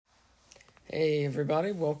Hey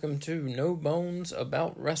everybody, welcome to No Bones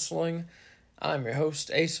About Wrestling. I'm your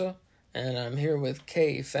host Asa, and I'm here with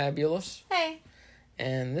Kay Fabulous. Hey.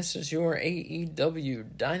 And this is your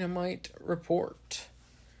AEW Dynamite report.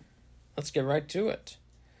 Let's get right to it.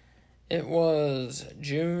 It was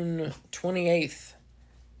June 28th,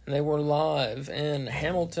 and they were live in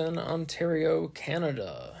Hamilton, Ontario,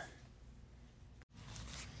 Canada.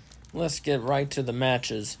 Let's get right to the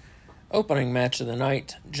matches. Opening match of the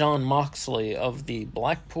night, Jon Moxley of the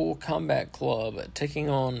Blackpool Combat Club taking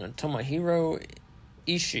on Tomohiro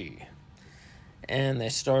Ishii. And they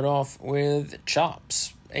start off with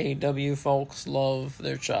chops. AEW folks love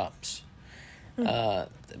their chops. But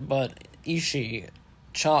Ishii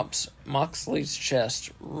chops Moxley's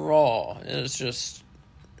chest raw. It is just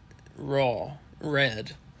raw,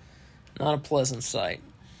 red. Not a pleasant sight.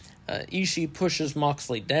 Ishii pushes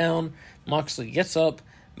Moxley down. Moxley gets up,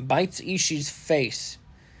 bites Ishii's face.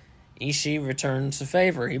 Ishii returns the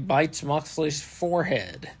favor. He bites Moxley's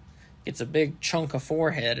forehead. Gets a big chunk of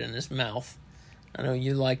forehead in his mouth. I know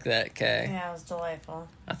you like that, Kay. Yeah, it was delightful.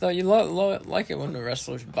 I thought you like it when the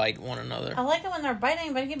wrestlers bite one another. I like it when they're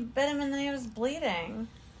biting, but he bit him and then he was bleeding.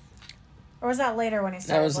 Or was that later when he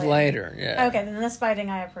started That was bleeding? later, yeah. Okay, then this biting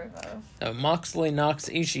I approve of. Moxley knocks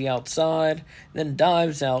Ishii outside, then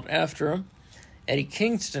dives out after him. Eddie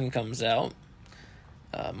Kingston comes out.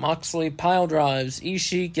 Moxley pile drives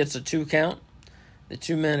Ishii, gets a 2 count. The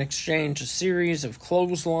two men exchange a series of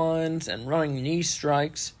clotheslines and running knee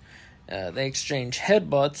strikes. They exchange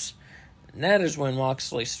headbutts, and that is when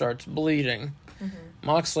Moxley starts bleeding. Mm-hmm.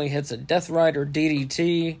 Moxley hits a Death Rider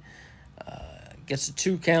DDT, gets a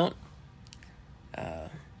 2 count.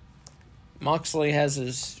 Moxley has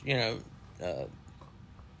his,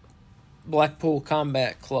 Blackpool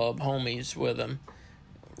Combat Club homies with him.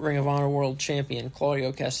 Ring of Honor World Champion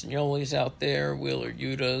Claudio Castagnoli's out there. Wheeler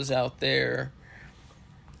Yuta's out there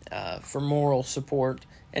for moral support.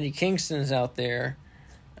 Eddie Kingston's out there,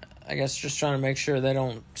 I guess just trying to make sure they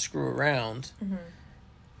don't screw around. Mm-hmm.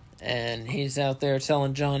 And he's out there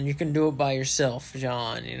telling John, you can do it by yourself,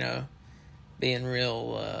 John, being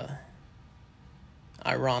real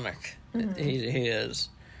ironic. Mm-hmm. He is.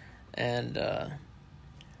 And, but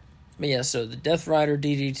yeah, so the Death Rider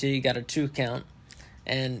DDT got a 2 count.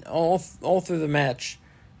 And all through the match,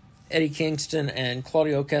 Eddie Kingston and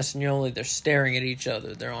Claudio Castagnoli, they're staring at each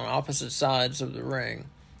other. They're on opposite sides of the ring,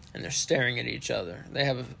 and they're staring at each other. They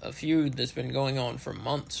have a feud that's been going on for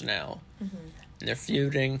months now. Mm-hmm. And they're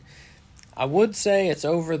feuding. I would say it's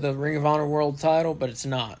over the Ring of Honor World title, but it's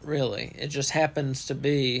not, really. It just happens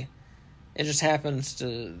that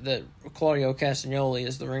Claudio Castagnoli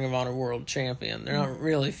is the Ring of Honor World Champion. They're not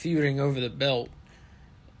really feuding over the belt,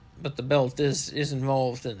 but the belt is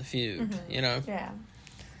involved in the feud, Yeah.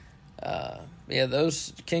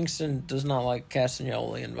 Kingston does not like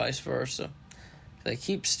Castagnoli and vice versa. They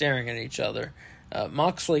keep staring at each other.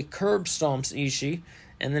 Moxley curb stomps Ishii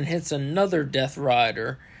and then hits another Death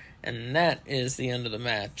Rider, and that is the end of the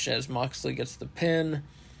match as Moxley gets the pin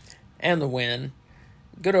and the win.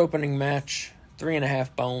 Good opening match,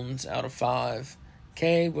 3.5 bones out of 5.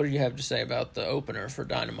 Kay, what do you have to say about the opener for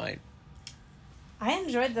Dynamite? I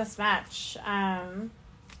enjoyed this match.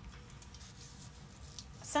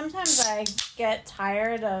 Sometimes I get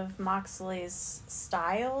tired of Moxley's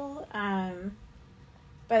style,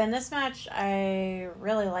 but in this match, I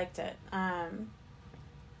really liked it. I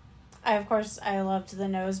loved the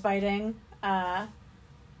nose biting. I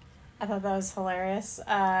thought that was hilarious.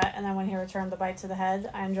 And then when he returned the bite to the head,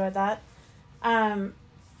 I enjoyed that.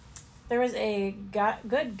 There was a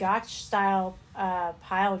good gotch-style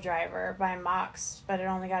pile driver by Mox, but it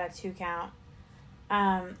only got a 2 count.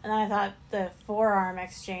 And then I thought the forearm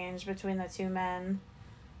exchange between the two men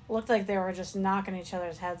looked like they were just knocking each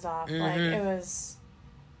other's heads off. Mm-hmm. Like, it was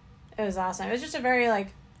awesome. It was just a very,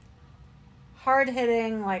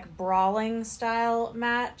 hard-hitting, brawling style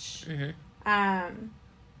match. Mm-hmm.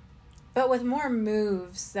 But with more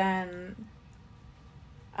moves than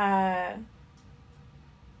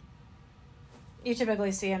you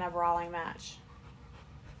typically see in a brawling match.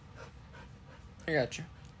 I got you.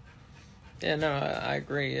 Yeah, no, I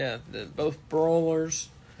agree. Yeah, both brawlers.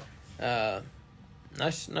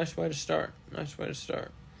 Nice way to start.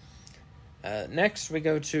 Next, we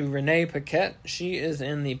go to Renee Paquette. She is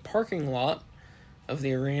in the parking lot of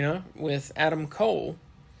the arena with Adam Cole.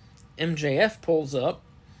 MJF pulls up,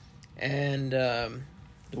 and the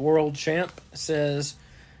world champ says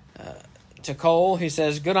to Cole, he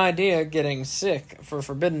says, "Good idea getting sick for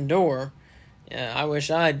Forbidden Door. Yeah, I wish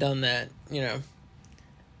I had done that,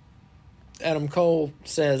 Adam Cole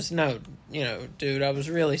says, no, dude, I was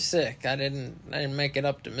really sick. I didn't make it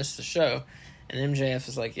up to miss the show. And MJF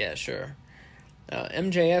is like, yeah, sure.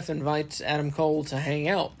 MJF invites Adam Cole to hang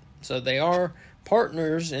out. So they are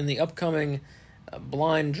partners in the upcoming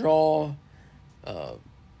blind draw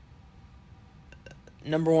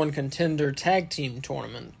number one contender tag team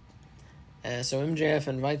tournament. So MJF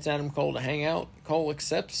invites Adam Cole to hang out. Cole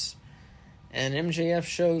accepts. And MJF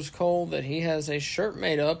shows Cole that he has a shirt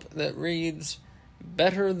made up that reads,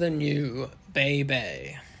 "Better than you,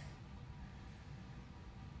 baby."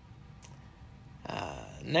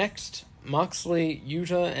 Next, Moxley,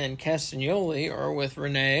 Yuta, and Castagnoli are with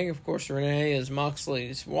Renee. Of course, Renee is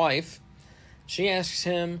Moxley's wife. She asks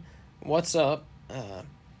him, "What's up?"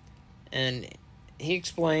 And he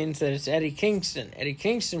explains that it's Eddie Kingston. Eddie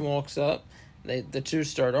Kingston walks up. The two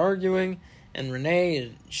start arguing. And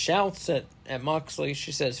Renee shouts at Moxley.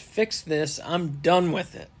 She says, "Fix this. I'm done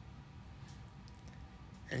with it."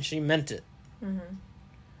 And she meant it. Mm-hmm.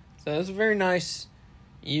 So it was a very nice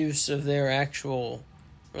use of their actual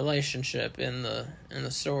relationship in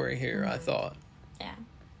the story here, I thought. Yeah.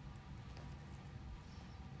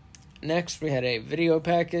 Next, we had a video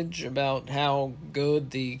package about how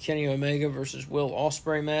good the Kenny Omega versus Will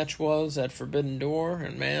Ospreay match was at Forbidden Door,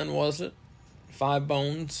 and man, was it. 5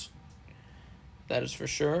 bones. That is for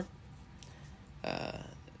sure.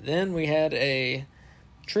 Then we had a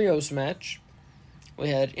trios match. We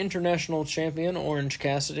had International Champion Orange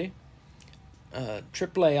Cassidy,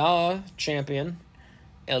 AAA champion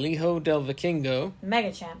El Hijo del Vikingo.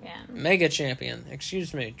 Mega champion,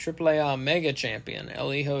 AAA Mega Champion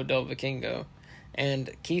El Hijo del Vikingo,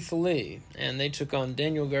 and Keith Lee. And they took on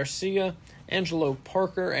Daniel Garcia, Angelo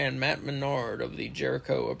Parker, and Matt Menard of the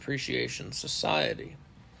Jericho Appreciation Society.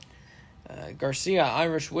 Garcia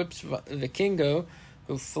Irish whips Vikingo,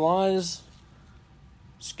 who flies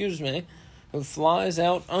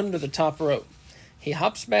out under the top rope. He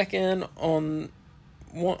hops back in on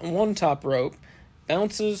one top rope,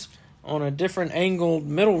 bounces on a different angled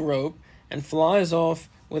middle rope, and flies off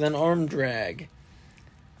with an arm drag.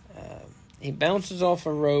 He bounces off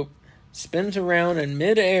a rope, spins around in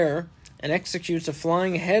mid-air, and executes a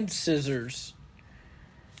flying head scissors.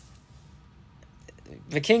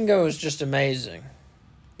 Vikingo is just amazing.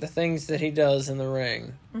 The things that he does in the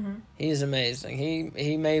ring, he's amazing.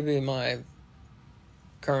 He may be my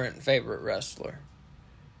current favorite wrestler.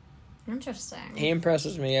 Interesting. He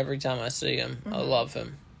impresses me every time I see him. I love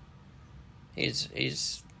him. He's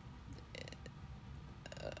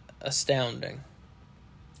astounding.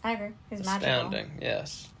 I agree. He's astounding, magical.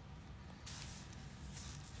 Yes.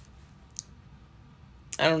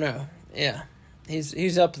 I don't know. Yeah,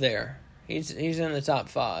 he's up there. He's in the top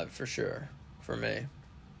 5 for sure for me.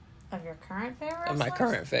 Of your current favorites? Of my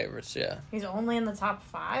current favorites, yeah. He's only in the top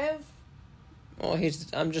 5? Well,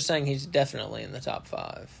 I'm just saying he's definitely in the top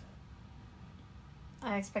 5.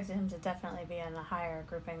 I expected him to definitely be in a higher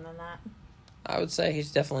grouping than that. I would say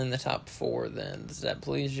he's definitely in the top 4 then. Does that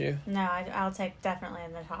please you? No, I'll take definitely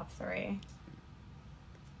in the top 3.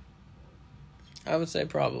 I would say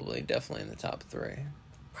probably definitely in the top 3.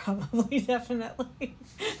 Probably, definitely.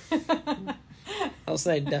 I'll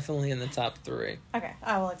say definitely in the top 3. Okay,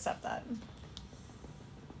 I will accept that.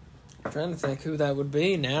 I'm trying to think who that would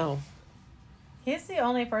be now. He's the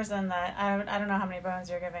only person that... I don't know how many bones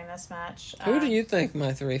you're giving this match. Who do you think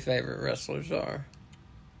my 3 favorite wrestlers are?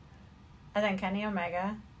 I think Kenny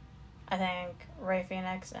Omega. I think Rey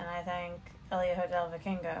Fenix. And I think El Hijo del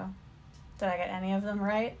Vikingo. Did I get any of them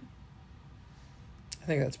right? I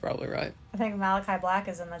think that's probably right. I think Malachi Black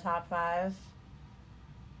is in the top 5.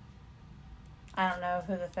 I don't know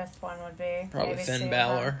who the 5th one would be. Probably maybe Finn CM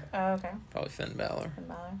Balor. Punk. Oh, okay. Probably Finn Balor. Finn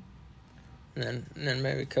Balor. And then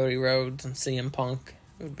maybe Cody Rhodes and CM Punk.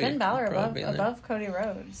 Finn Balor above Cody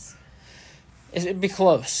Rhodes. It'd be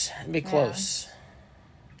close.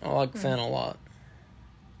 I like Finn a lot.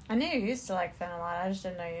 I knew you used to like Finn a lot. I just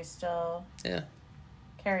didn't know you still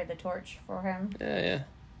carried the torch for him. Yeah.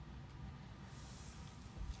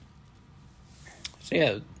 So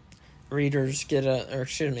yeah, listeners get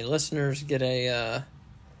a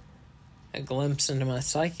glimpse into my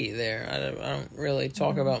psyche there. I don't really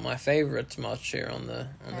talk about my favorites much here on the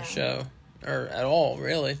show, or at all,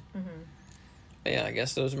 really. But yeah, I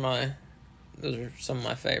guess those are some of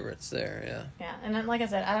my favorites there. Yeah. Yeah, and then, like I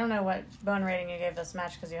said, I don't know what bone rating you gave this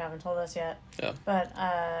match because you haven't told us yet. Yeah. But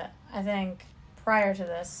I think prior to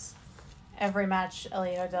this, every match El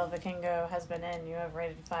Hijo del Vikingo has been in, you have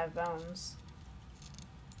rated 5 bones.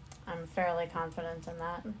 I'm fairly confident in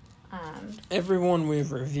that. Everyone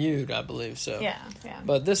we've reviewed, I believe so. Yeah.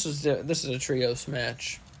 But this is a trios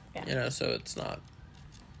match. Yeah. So it's not.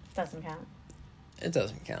 Doesn't count. It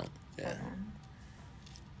doesn't count. Yeah. Okay.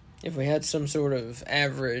 If we had some sort of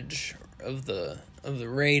average of the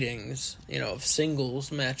ratings, of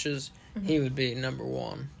singles matches, he would be number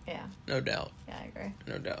one. Yeah. No doubt. Yeah, I agree.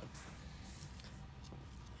 No doubt.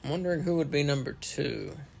 I'm wondering who would be number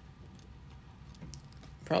two.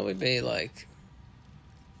 Probably be like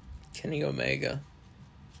Kenny Omega.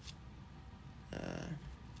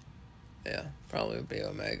 Yeah, probably would be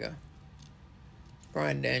Omega.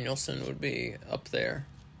 Bryan Danielson would be up there.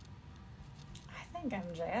 I think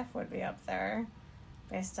MJF would be up there,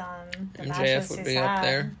 based on the MJF matches would he's be had. up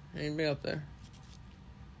there. He'd be up there.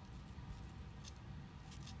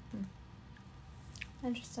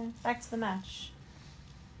 Interesting. Back to the match.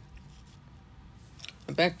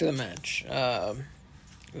 Back to the match.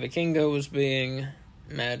 Vikingo was being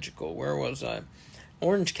magical. Where was I?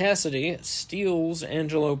 Orange Cassidy steals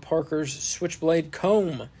Angelo Parker's switchblade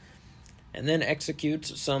comb and then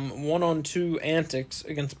executes some 1-on-2 antics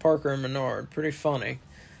against Parker and Menard. Pretty funny.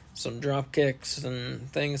 Some drop kicks and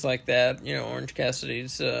things like that. Orange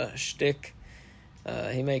Cassidy's shtick.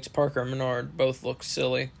 He makes Parker and Menard both look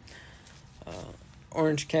silly.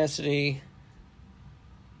 Orange Cassidy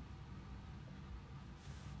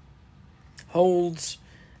holds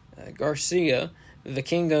Garcia.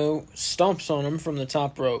 Vikingo stomps on him from the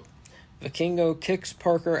top rope. Vikingo kicks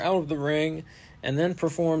Parker out of the ring and then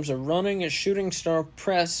performs a running shooting star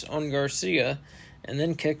press on Garcia and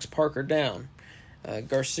then kicks Parker down.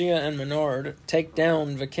 Garcia and Menard take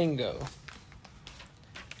down Vikingo.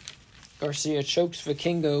 Garcia chokes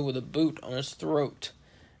Vikingo with a boot on his throat.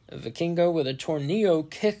 Vikingo with a tornado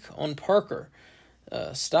kick on Parker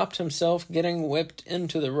stopped himself getting whipped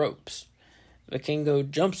into the ropes. Vikingo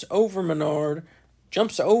jumps over Menard,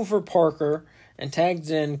 jumps over Parker, and tags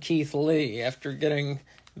in Keith Lee after getting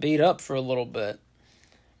beat up for a little bit.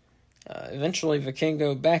 Eventually,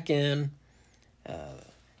 Vikingo back in.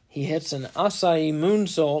 He hits an acai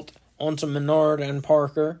moonsault onto Menard and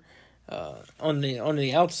Parker on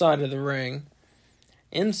the outside of the ring.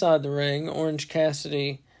 Inside the ring, Orange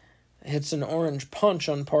Cassidy hits an orange punch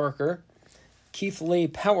on Parker. Keith Lee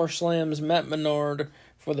power slams Matt Menard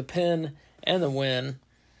for the pin and the win.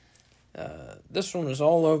 This one was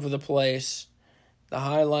all over the place. The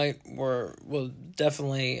highlight was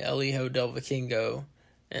definitely El Hijo del Vikingo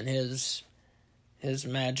and his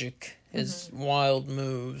magic, his wild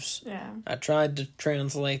moves. Yeah. I tried to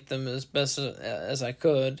translate them as best as I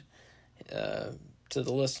could to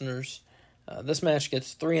the listeners. This match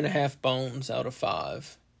gets 3.5 bones out of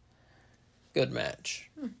 5. Good match.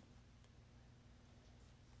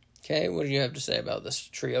 Okay, what do you have to say about this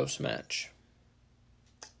trios match?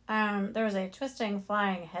 There was a twisting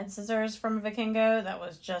flying head scissors from Vikingo that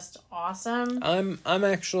was just awesome. I'm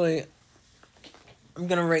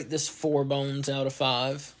gonna rate this 4 bones out of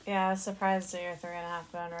 5. Yeah, I was surprised at your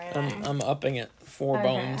 3.5 bone rating. I'm upping it 4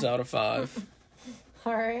 bones out of 5.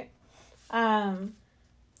 All right.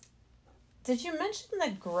 Did you mention the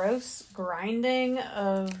gross grinding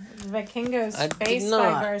of Vikingo's face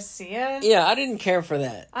by Garcia? Yeah, I didn't care for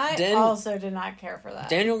that. I also did not care for that.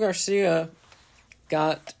 Daniel Garcia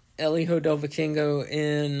got El Hijo del Vikingo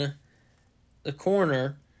in the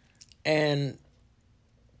corner and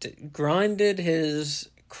grinded his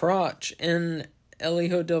crotch in El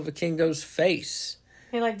Hijo del Vikingo's face.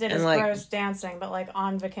 He did his gross dancing, but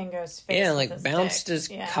on Vikingo's face. Yeah, bounced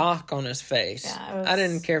his cock on his face. Yeah, I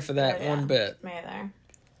didn't care for that one bit. Me either.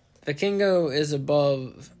 Vikingo is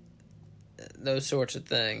above those sorts of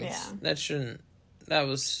things. Yeah. That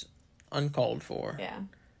was uncalled for. Yeah.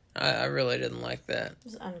 I really didn't like that.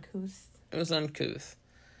 It was uncouth.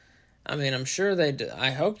 I mean, I'm sure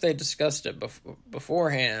I hope they discussed it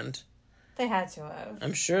beforehand. They had to have.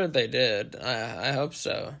 I'm sure they did. I hope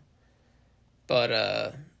so.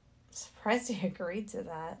 But, surprised he agreed to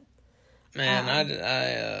that. Man,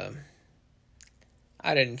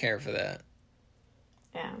 I didn't care for that.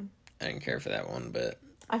 Yeah. I didn't care for that one bit.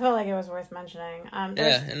 I felt like it was worth mentioning.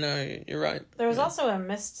 No, you're right. There was also a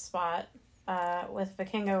missed spot with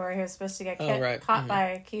Vikingo where he was supposed to get caught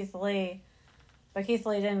by Keith Lee, but Keith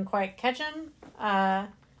Lee didn't quite catch him. And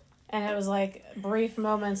it was brief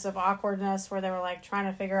moments of awkwardness where they were trying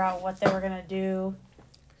to figure out what they were going to do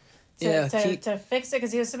to fix it,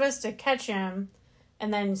 because he was supposed to catch him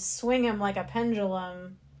and then swing him like a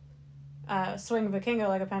pendulum, swing Vikingo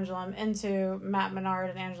like a pendulum into Matt Menard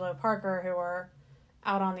and Angelo Parker, who were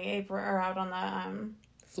out on the apron, or out on the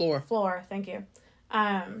floor. Thank you.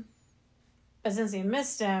 But since he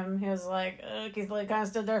missed him, he was Keith Lee kind of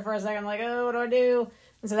stood there for a second, what do I do?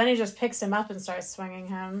 And so then he just picks him up and starts swinging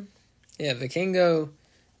him. Yeah,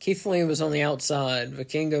 Keith Lee was on the outside.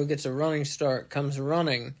 Vikingo gets a running start, comes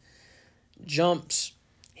running, jumps.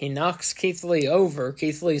 He knocks Keith Lee over.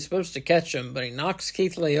 Keith Lee's supposed to catch him, but he knocks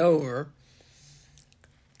Keith Lee over.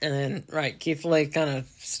 And then, Keith Lee kind of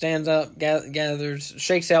stands up, gathers,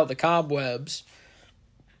 shakes out the cobwebs,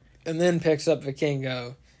 and then picks up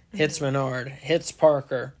Vikingo, hits Menard, hits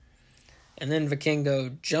Parker, and then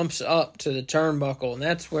Vikingo jumps up to the turnbuckle, and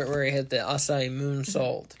that's where he hit the Asai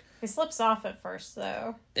moonsault. He slips off at first,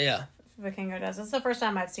 though. Yeah. Vikingo does. It's the first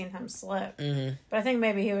time I've seen him slip. Mm-hmm. But I think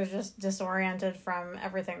maybe he was just disoriented from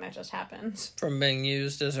everything that just happened. From being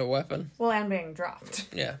used as a weapon. Well, and being dropped.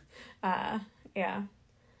 Yeah. Yeah.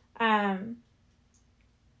 I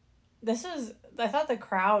thought the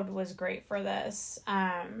crowd was great for this.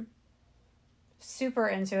 Super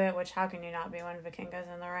into it, which how can you not be when Vikingo's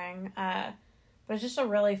in the ring? But it's just a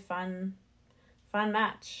really fun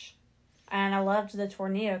match. And I loved the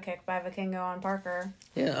tornado kick by Vikingo on Parker.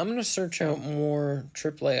 Yeah, I'm going to search out more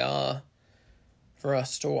AAA for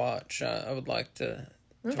us to watch. I would like to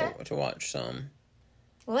watch some.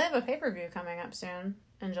 Well, they have a pay-per-view coming up soon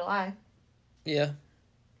in July. Yeah.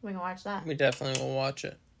 We can watch that. We definitely will watch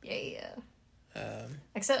it. Yeah.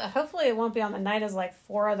 Except hopefully it won't be on the night as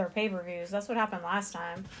 4 other pay-per-views. That's what happened last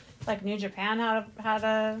time. New Japan had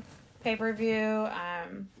a pay-per-view. I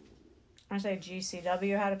want to say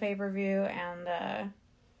GCW had a pay-per-view and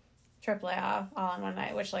AAA all on one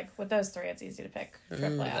night. Which with those 3, it's easy to pick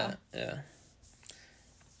AAA. Yeah.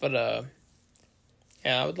 But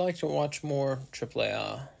I would like to watch more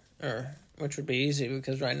AAA, which would be easy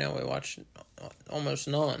because right now we watch almost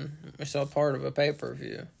none. We saw part of a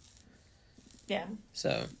pay-per-view. Yeah.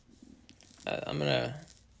 So, I'm gonna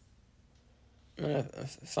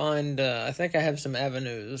find. I think I have some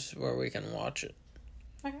avenues where we can watch it.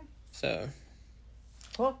 Okay. So.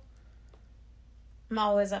 Cool. I'm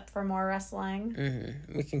always up for more wrestling.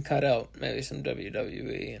 Mm-hmm. We can cut out maybe some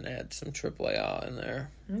WWE and add some AAA in there.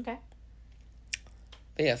 Okay.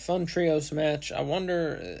 But yeah, fun trios match. I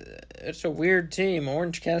wonder. It's a weird team: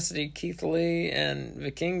 Orange Cassidy, Keith Lee, and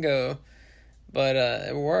Vikingo, but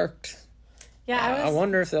it worked. Yeah, I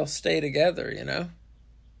wonder if they'll stay together,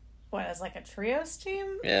 What, as a trios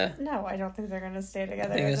team? Yeah. No, I don't think they're going to stay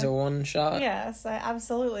together. I think it's a one shot. Yes, I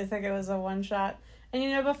absolutely think it was a one shot.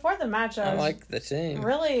 And, before the match, I was like the team.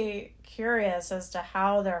 Really curious as to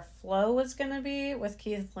how their flow was going to be with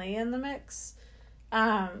Keith Lee in the mix.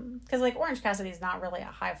 Because, Orange Cassidy's not really a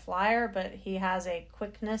high flyer, but he has a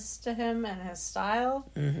quickness to him and his style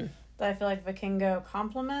that I feel like Vikingo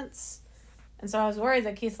complements. And so I was worried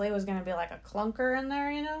that Keith Lee was going to be a clunker in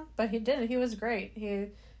there, But he didn't. He was great.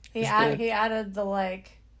 He added the,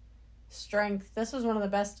 strength. This was one of the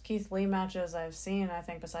best Keith Lee matches I've seen, I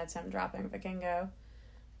think, besides him dropping Vikingo.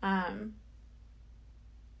 I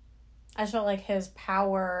just felt like his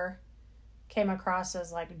power came across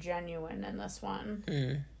as, genuine in this one.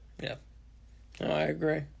 Yeah. No, I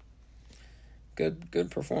agree.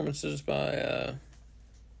 Good performances by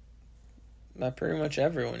pretty much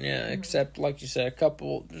everyone, yeah, except like you said, a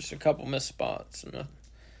couple missed spots.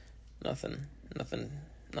 Nothing,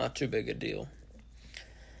 not too big a deal.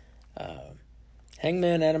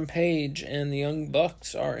 Hangman Adam Page and the Young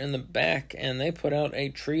Bucks are in the back, and they put out a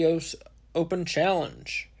trios open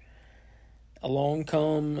challenge. Along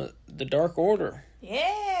come the Dark Order.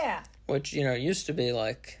 Yeah. Which used to be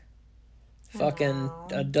fucking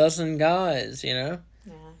a dozen guys, Yeah.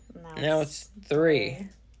 Now it's 3.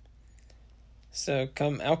 So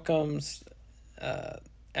out comes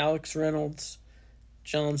Alex Reynolds,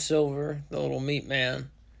 John Silver, the little meat man,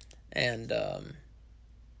 and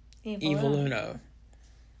Evil Uno.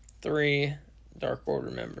 3 Dark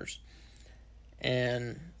Order members.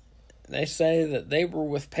 And they say that they were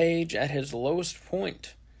with Page at his lowest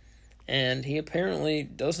point, and he apparently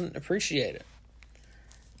doesn't appreciate it.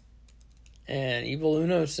 And Evil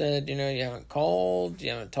Uno said, you haven't called,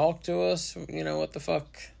 you haven't talked to us, what the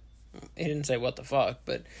fuck? He didn't say what the fuck,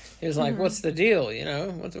 but he was like, what's the deal,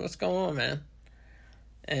 What's going on, man?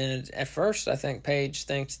 And at first, I think Paige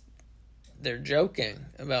thinks they're joking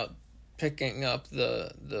about picking up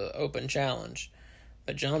the open challenge.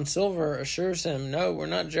 But John Silver assures him, no, we're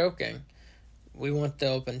not joking. We want the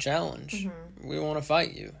open challenge. We want to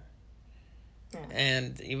fight you. Yeah.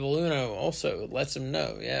 And Evil Uno also lets him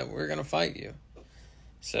know, yeah, we're going to fight you.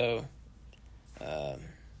 So,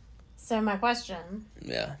 So my question.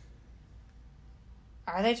 Yeah.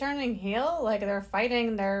 Are they turning heel? They're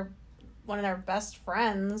fighting one of their best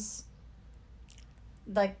friends.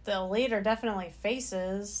 The Elite are definitely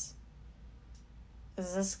faces.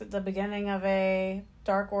 Is this the beginning of a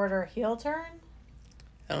Dark Order heel turn?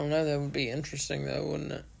 I don't know. That would be interesting, though,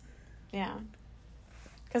 wouldn't it? Yeah.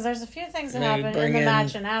 Because there's a few things that Maybe happen bring in the in-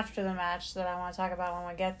 match and after the match that I want to talk about when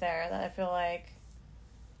we get there that I feel like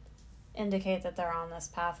indicate that they're on this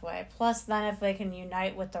pathway. Plus, then if they can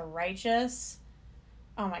unite with the Righteous,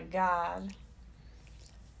 oh my god.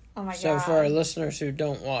 Oh my god. So for our listeners who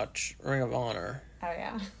don't watch Ring of Honor, oh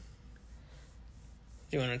yeah.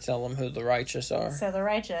 do you want to tell them who the Righteous are? So the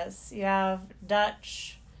Righteous, you have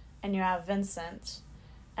Dutch and you have Vincent,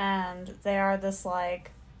 and they are this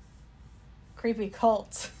like creepy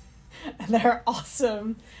cult. And they're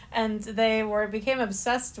awesome, and they became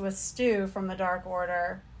obsessed with Stu from the Dark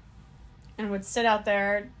Order, and would sit out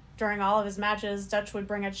there during all of his matches. Dutch would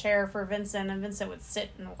bring a chair for Vincent, and Vincent would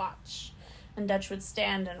sit and watch, and Dutch would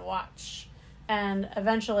stand and watch, and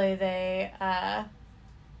eventually they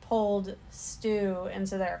pulled Stu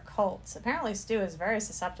into their cult. Apparently Stu is very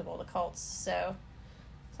susceptible to cults, so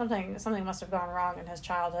something must have gone wrong in his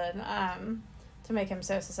childhood to make him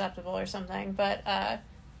so susceptible or something. But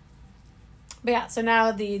yeah, so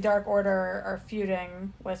now the Dark Order are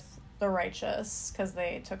feuding with the Righteous because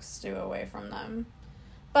they took Stu away from them.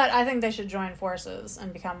 But I think they should join forces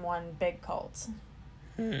and become one big cult.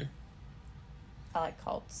 I like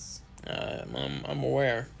cults. I'm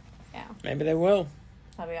aware. Yeah. Maybe they will.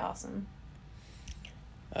 That'd be awesome.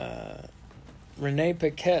 Renee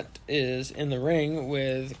Paquette is in the ring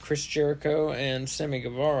with Chris Jericho and Sammy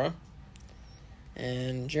Guevara.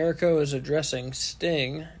 And Jericho is addressing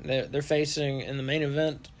Sting. They're facing, in the main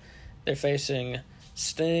event, they're facing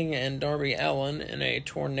Sting and Darby Allin in a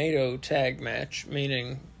tornado tag match,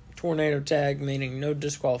 meaning no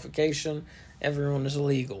disqualification. Everyone is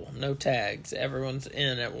legal. No tags. Everyone's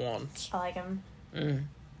in at once. I like him.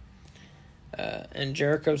 And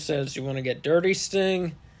Jericho says, "You want to get dirty,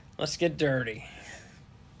 Sting? Let's get dirty."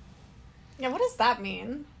 Yeah, what does that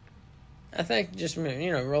mean? I think just,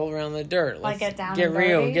 roll around the dirt. Like get down get and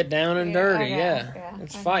real, dirty? get down and dirty, okay, yeah.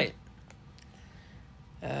 Let's fight.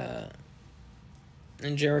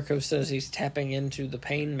 And Jericho says he's tapping into the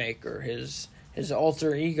Painmaker, his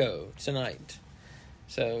alter ego tonight.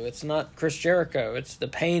 So it's not Chris Jericho, it's the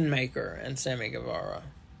Painmaker and Sammy Guevara.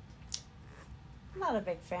 I'm not a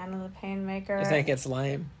big fan of the Painmaker. You think it's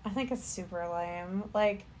lame? I think it's super lame.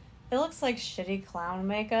 Like, it looks like shitty clown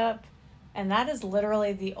makeup, and that is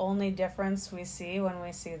literally the only difference we see when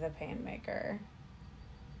we see the Painmaker.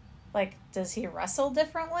 Like, does he wrestle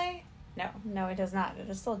differently? No, he does not. It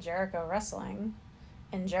is still Jericho wrestling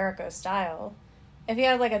in Jericho style. If he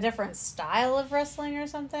had, like, a different style of wrestling or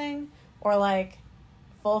something, or, like,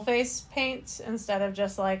 full face paint instead of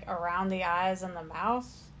just, like, around the eyes and the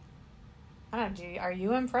mouth, I don't know, are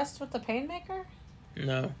you impressed with the Painmaker?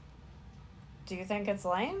 No. Do you think it's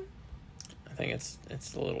lame? I think it's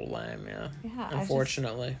a little lame, yeah. Yeah.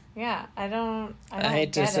 Unfortunately. I don't I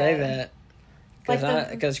hate to say that.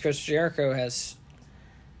 Because Chris Jericho has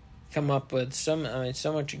come up with so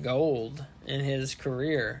much gold in his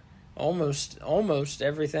career. Almost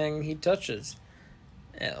everything he touches.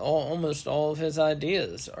 Almost all of his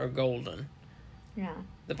ideas are golden. Yeah.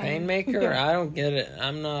 The Painmaker, I don't get it.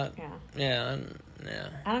 I'm not. Yeah. Yeah.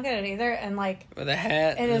 I don't get it either. And like with the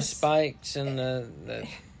hat and the spikes and the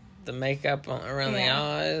makeup around the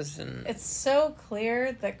eyes, and it's so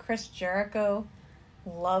clear that Chris Jericho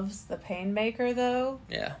loves the Painmaker, though.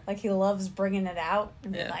 Yeah. Like he loves bringing it out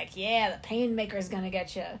and being like, "Yeah, the Painmaker's gonna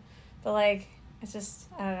get you," but like it's just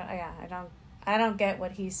I don't get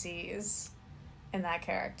what he sees in that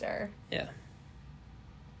character. Yeah.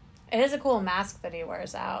 It is a cool mask that he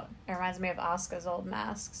wears out. It reminds me of Asuka's old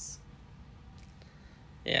masks.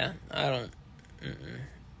 Yeah, I don't.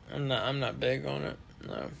 I'm not big on it.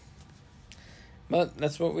 No. But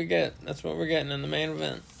that's what we get. That's what we're getting in the main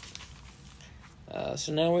event.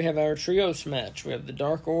 So now we have our trios match. We have the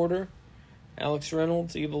Dark Order, Alex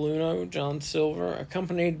Reynolds, Evil Uno, John Silver,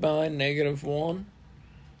 accompanied by -1.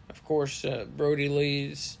 Of course, Brody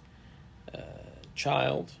Lee's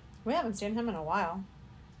child. We haven't seen him in a while.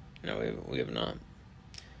 No, we have not.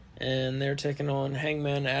 And they're taking on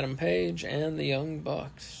Hangman Adam Page and the Young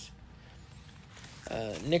Bucks.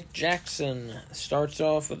 Nick Jackson starts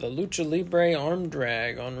off with a Lucha Libre arm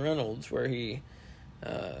drag on Reynolds, where he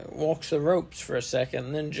walks the ropes for a second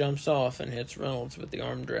and then jumps off and hits Reynolds with the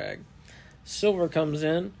arm drag. Silver comes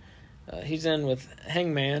in. He's in with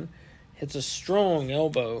Hangman. Hits a strong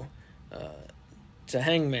elbow to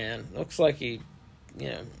Hangman. Looks like he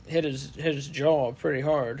hit his jaw pretty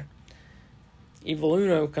hard. Evil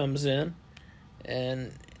Uno comes in,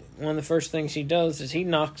 and one of the first things he does is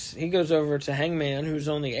he goes over to Hangman, who's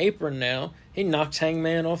on the apron now. He knocks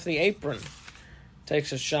Hangman off the apron.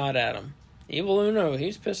 Takes a shot at him. Evil Uno,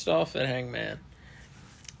 he's pissed off at Hangman.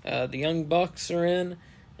 The Young Bucks are in,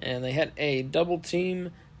 And they had a double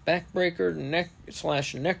team backbreaker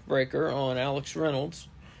neck breaker on Alex Reynolds.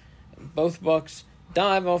 Both Bucks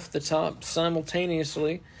dive off the top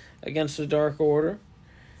simultaneously against the Dark Order.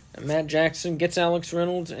 Matt Jackson gets Alex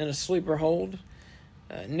Reynolds in a sleeper hold.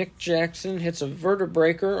 Nick Jackson hits a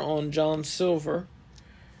vertebreaker on John Silver.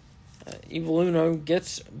 Evil Uno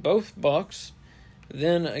gets both Bucks,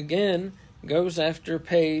 then again goes after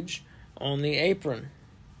Page on the apron.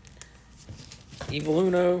 Evil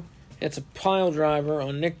Uno hits a pile driver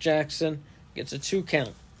on Nick Jackson, gets a 2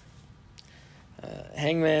 count.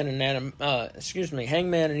 Hangman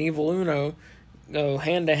and Evil Uno go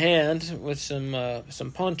hand to hand with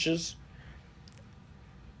some punches.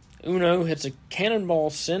 Uno hits a cannonball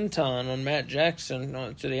senton on Matt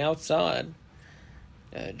Jackson to the outside.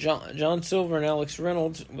 John Silver and Alex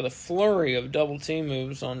Reynolds with a flurry of double team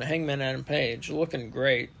moves on Hangman Adam Page, looking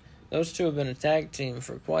great. Those two have been a tag team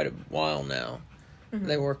for quite a while now. Mm-hmm.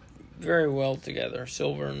 They work very well together,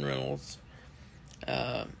 Silver and Reynolds.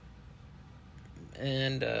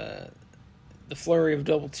 The flurry of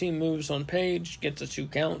double team moves on Page gets a 2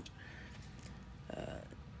 count.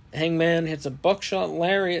 Hangman hits a buckshot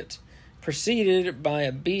lariat, preceded by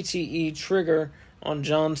a BTE trigger on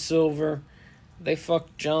John Silver. They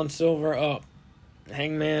fucked John Silver up.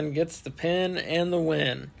 Hangman gets the pin and the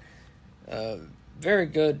win. Very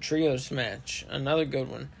good trios match. Another good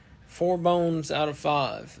one. 4 bones out of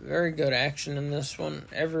 5. Very good action in this one.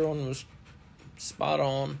 Everyone was spot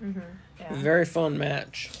on. Mm-hmm. Yeah. Very fun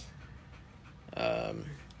match.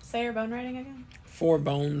 Say your bone rating again? 4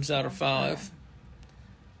 bones out of 5. Okay.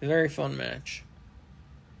 Very fun match.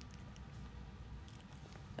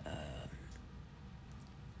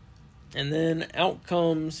 And then out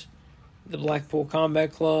comes the Blackpool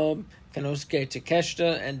Combat Club, Konosuke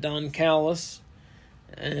Takeshita, and Don Callis.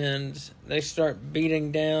 And they start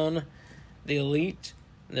beating down the Elite.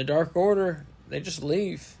 And the Dark Order, they just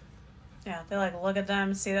leave. Yeah, they look at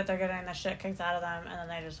them, see that they're getting the shit kicked out of them, and then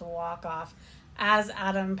they just walk off. As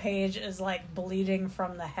Adam Page is bleeding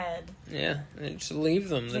from the head. Yeah, they just leave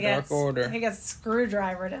them, Dark Order. He gets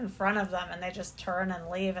screwdrivered in front of them, and they just turn and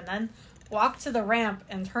leave, and then walk to the ramp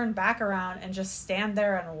and turn back around and just stand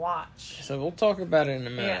there and watch. So we'll talk about it in a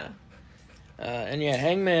minute. Yeah.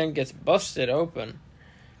 Hangman gets busted open.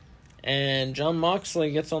 And Jon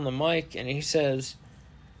Moxley gets on the mic and he says,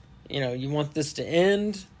 you want this to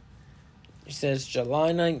end? He says,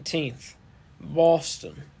 July 19th,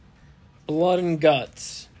 Boston, Blood and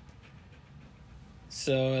Guts.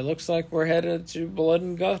 So it looks like we're headed to Blood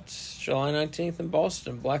and Guts, July 19th in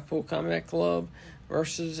Boston, Blackpool Combat Club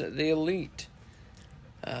versus the Elite.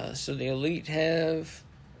 So the Elite have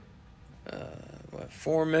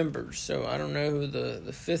 4 members. So I don't know who the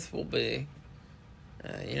 5th will be.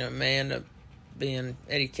 May end up being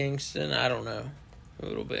Eddie Kingston. I don't know who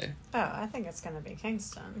it'll be. Oh, I think it's going to be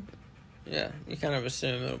Kingston. Yeah, you kind of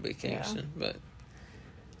assume it'll be Kingston, but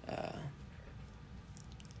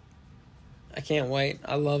I can't wait.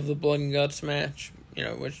 I love the Blood and Guts match.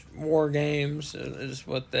 Which War Games is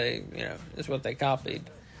what they copied.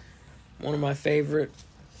 One of my favorite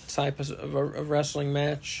types of wrestling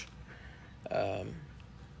match.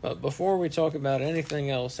 But before we talk about anything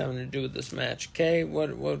else having to do with this match, Kay, what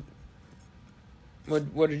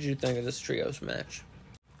did you think of this trios match?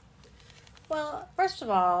 Well, first of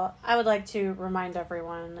all, I would like to remind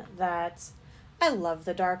everyone that I love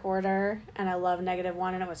the Dark Order and I love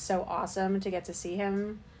 -1, and it was so awesome to get to see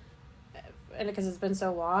him, and because it's been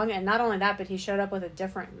so long. And not only that, but he showed up with a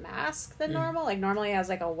different mask than normal. Normally he has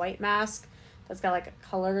a white mask that's got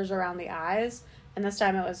colors around the eyes. And this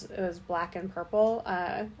time it was black and purple,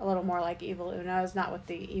 a little more like Evil Uno's, not with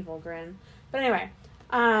the evil grin. But anyway,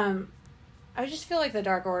 I just feel like the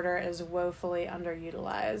Dark Order is woefully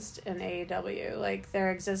underutilized in AEW.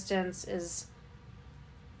 Their existence is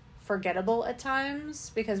forgettable at times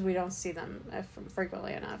because we don't see them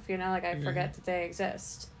frequently enough. I forget that they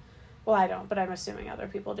exist. Well, I don't, but I'm assuming other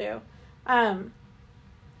people do.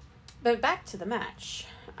 But back to the match.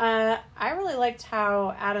 I really liked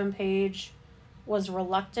how Adam Page was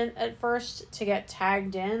reluctant at first to get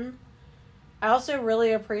tagged in. I also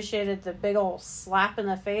really appreciated the big old slap in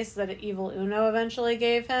the face that Evil Uno eventually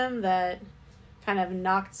gave him that kind of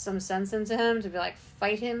knocked some sense into him to be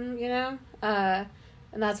fight him, and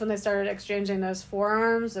that's when they started exchanging those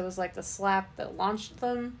forearms. It was the slap that launched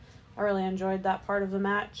them. I really enjoyed that part of the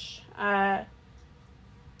match.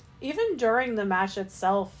 Even during the match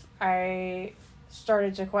itself, I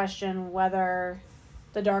started to question whether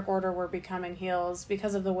the Dark Order were becoming heels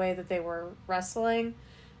because of the way that they were wrestling,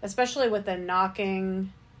 especially with the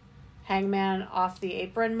knocking Hangman off the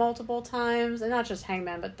apron multiple times. And not just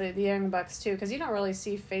Hangman, but the Young Bucks too, because you don't really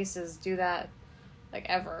see faces do that, like,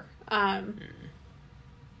 ever.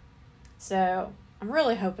 So I'm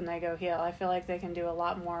really hoping they go heel. I feel like they can do a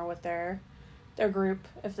lot more with their group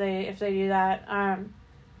if they do that.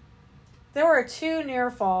 There were 2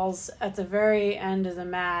 near falls at the very end of the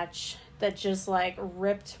match that just, like,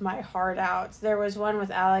 ripped my heart out. There was one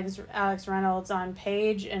with Alex Reynolds on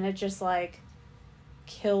Paige, and it just, like,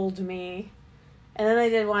 killed me. And then they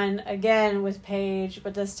did one again with Paige,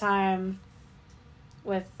 but this time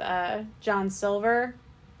with John Silver.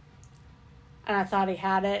 And I thought he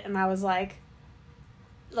had it, and I was, like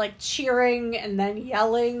cheering and then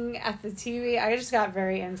yelling at the TV. I just got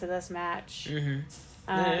very into this match.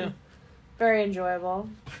 Yeah. Very enjoyable.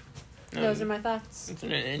 Those are my thoughts. It's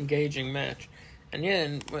an engaging match. And yeah,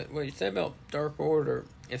 and what you said about Dark Order,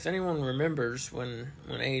 if anyone remembers when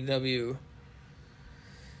AEW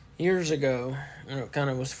years ago, when it kind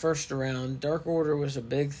of was first around, Dark Order was a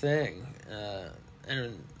big thing.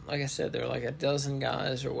 And like I said, there were like a dozen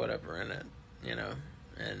guys or whatever in it,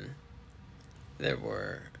 and there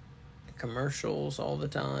were commercials all the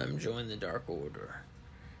time, join the Dark Order.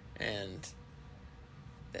 And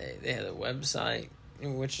they had a website,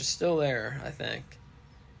 which is still there, I think.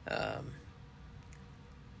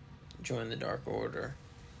 Join the Dark Order.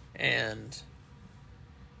 And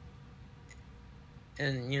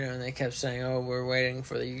they kept saying, oh, we're waiting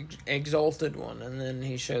for the Exalted One. And then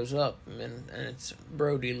he shows up, and it's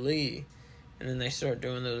Brody Lee. And then they start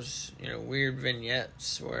doing those, weird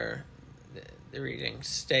vignettes where they're eating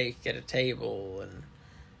steak at a table and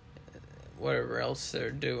whatever else they're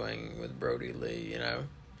doing with Brody Lee,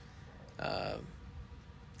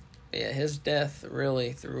 Yeah, his death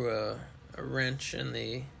really threw a wrench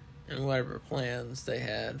in whatever plans they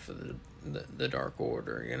had for the Dark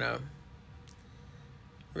Order,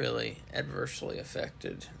 Really adversely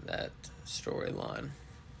affected that storyline.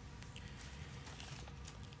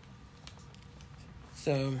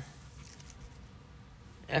 So,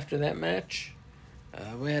 after that match,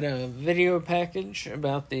 we had a video package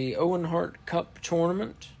about the Owen Hart Cup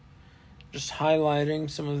tournament, just highlighting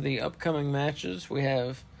some of the upcoming matches. We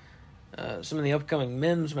have some of the upcoming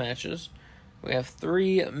men's matches. We have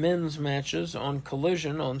 3 men's matches on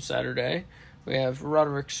Collision on Saturday. We have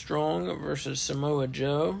Roderick Strong versus Samoa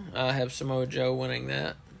Joe. I have Samoa Joe winning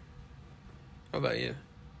that. How about you?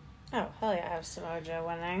 Oh, hell yeah, I have Samoa Joe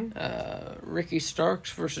winning. Ricky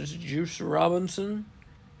Starks versus Juice Robinson.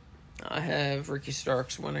 I have Ricky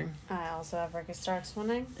Starks winning. I also have Ricky Starks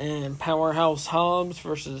winning. And Powerhouse Hobbs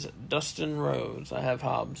versus Dustin Rhodes. I have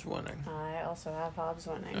Hobbs winning. I also have Hobbs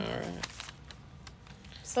winning. All right.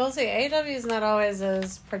 So we'll see. AEW is not always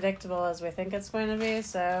as predictable as we think it's going to be,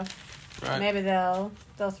 so maybe they'll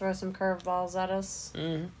throw some curveballs at us.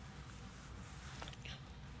 Mm-hmm.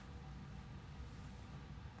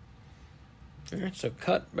 All right, so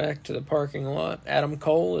cut back to the parking lot. Adam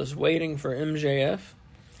Cole is waiting for MJF.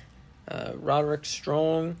 Roderick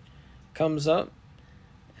Strong comes up,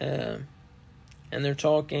 and they're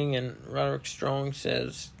talking, and Roderick Strong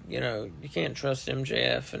says, you can't trust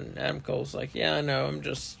MJF, and Adam Cole's like, yeah, I know, I'm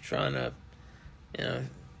just trying to,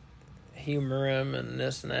 humor him and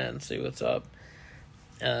this and that and see what's up.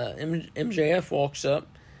 MJF walks up,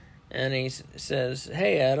 and he says,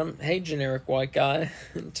 hey, Adam, hey, generic white guy,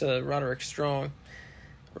 to Roderick Strong.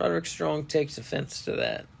 Roderick Strong takes offense to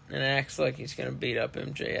that and acts like he's going to beat up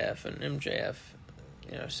MJF, and MJF,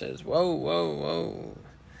 says, whoa, whoa, whoa,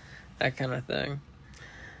 that kind of thing.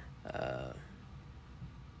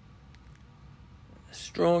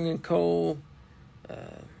 Strong and Cole,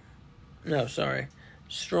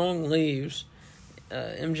 Strong leaves.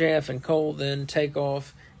 MJF and Cole then take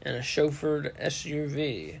off in a chauffeured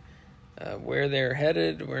SUV. Where they're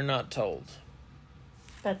headed, we're not told.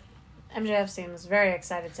 But MJF seems very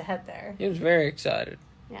excited to head there. He was very excited.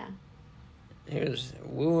 Yeah. He was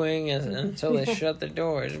wooing until they shut the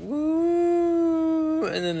doors. Woo!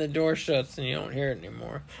 And then the door shuts and you don't hear it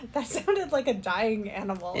anymore. That sounded like a dying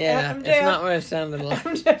animal. Yeah, MJF, it's not what it sounded like.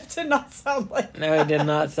 MJF did not sound like that. No, he did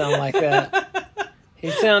not sound like that.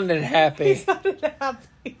 He sounded happy. He sounded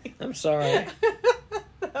happy. I'm sorry.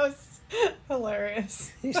 That was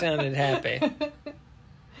hilarious. He sounded happy.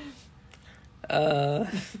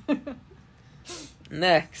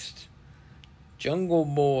 Next, Jungle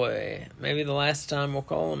Boy. Maybe the last time we'll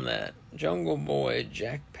call him that. Jungle Boy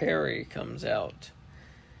Jack Perry comes out.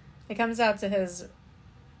 He comes out to his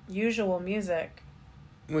usual music.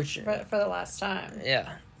 Which for the last time.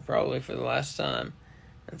 Yeah, probably for the last time.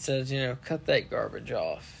 And says, cut that garbage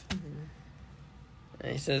off. Mm-hmm.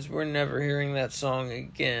 And he says, we're never hearing that song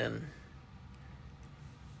again.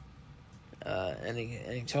 And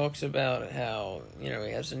he talks about how, he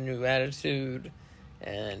has a new attitude,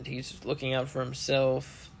 and he's looking out for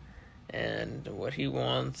himself and what he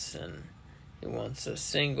wants, and he wants a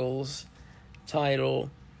singles title,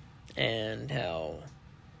 and how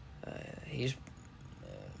he's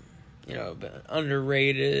been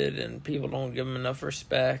underrated and people don't give him enough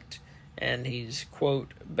respect, and he's,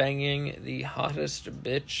 quote, banging the hottest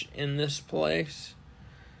bitch in this place.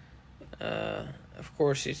 Of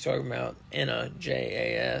course, he's talking about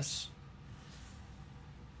NJAS.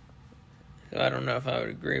 So I don't know if I would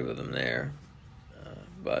agree with him there,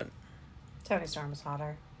 but Tony Storm is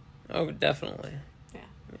hotter. Oh, definitely.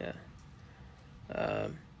 Yeah.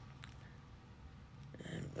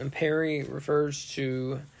 And Perry refers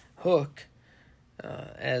to Hook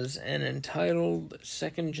as an entitled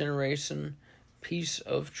second-generation piece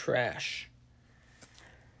of trash.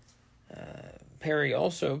 Perry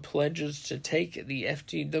also pledges to take the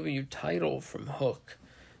FTW title from Hook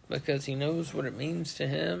because he knows what it means to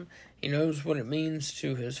him. He knows what it means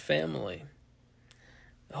to his family.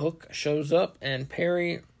 Hook shows up and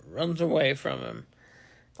Perry runs away from him.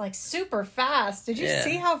 Like super fast. Did you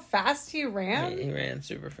see how fast he ran? He ran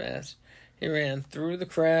super fast. He ran through the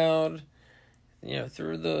crowd,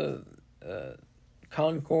 through the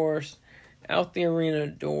concourse, out the arena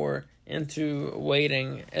door, into a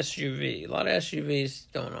waiting SUV. A lot of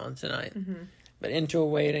SUVs going on tonight. Mm-hmm. But into a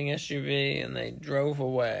waiting SUV, and they drove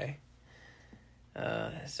away.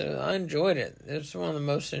 So I enjoyed it. It's one of the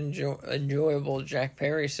most enjoyable Jack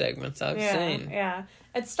Perry segments I've seen. Yeah.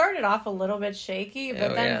 It started off a little bit shaky,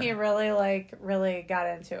 but then he really got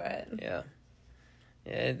into it. Yeah.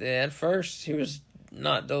 At first, he was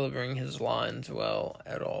not delivering his lines well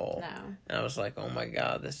at all. No. And I was like, oh my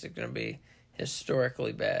God, this is going to be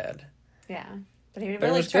historically bad. Yeah. But he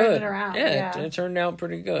really turned it around. Yeah, it turned out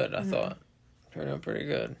pretty good, I thought. Turned out pretty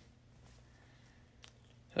good.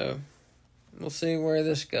 So, we'll see where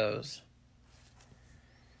this goes.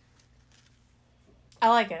 I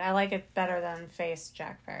like it. I like it better than face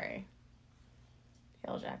Jack Perry.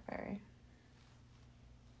 Heel Jack Perry.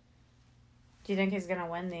 Do you think he's going to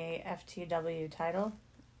win the FTW title?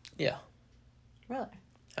 Yeah. Really?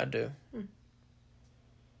 I do.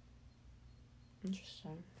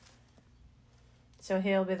 Interesting. So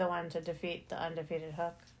he'll be the one to defeat the undefeated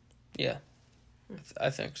Hook? Yeah. I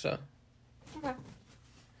think so. Okay.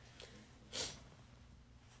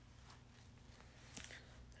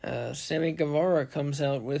 Sammy Guevara comes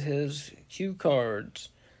out with his cue cards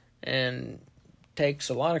and takes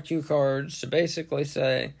a lot of cue cards to basically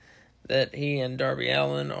say that he and Darby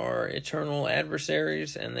Allin are eternal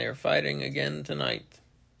adversaries and they're fighting again tonight.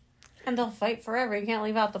 And they'll fight forever. You can't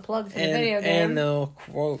leave out the plug for the video game. And they'll,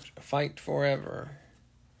 quote, fight forever.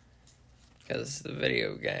 Because the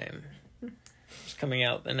video game is coming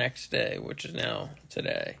out the next day, which is now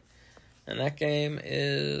today. And that game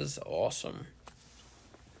is awesome.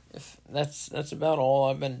 If that's about all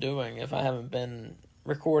I've been doing if I haven't been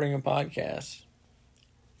recording a podcast.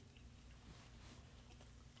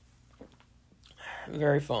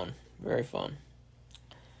 Very fun. Very fun.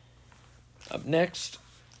 Up next,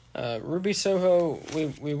 Ruby Soho,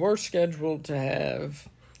 we were scheduled to have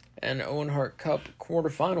an Owen Hart Cup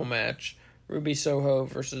quarterfinal match, Ruby Soho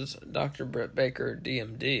versus Dr. Britt Baker,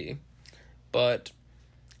 DMD, but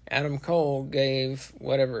Adam Cole gave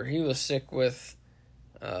whatever he was sick with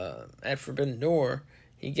at Forbidden Door,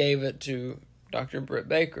 he gave it to Dr. Britt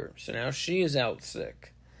Baker, so now she is out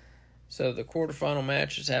sick. So the quarterfinal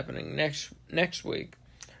match is happening next week.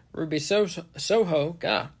 Ruby Soho,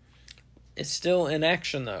 is still in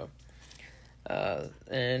action, though.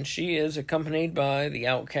 And she is accompanied by the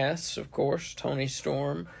Outcasts, of course, Tony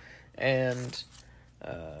Storm and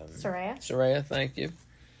Saraya, thank you.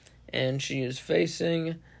 And she is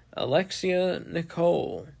facing Alexia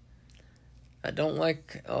Nicole. I don't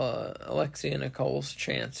like Alexia Nicole's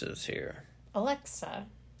chances here. Alexa.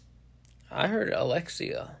 I heard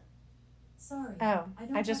Alexia. Sorry. Oh,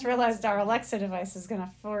 I just realized our Alexa device is going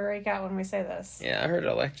to freak out when we say this. Yeah, I heard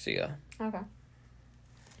Alexia. Okay.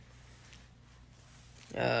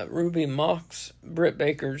 Ruby mocks Britt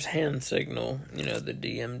Baker's hand signal, the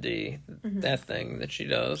DMD, that thing that she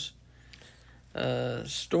does.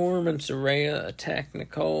 Storm and Saraya attack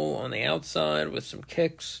Nicole on the outside with some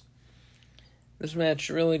kicks. This match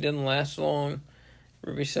really didn't last long.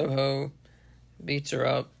 Ruby Soho beats her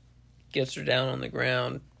up, gets her down on the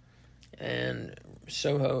ground, and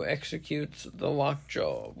Soho executes the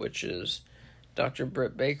lockjaw, which is Dr.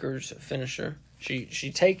 Britt Baker's finisher. She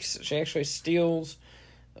actually steals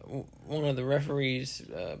one of the referee's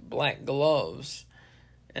black gloves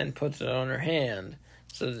and puts it on her hand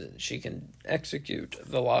so that she can execute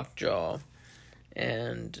the lockjaw.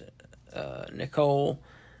 and Nicole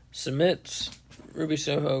submits. Ruby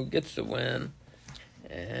Soho gets the win,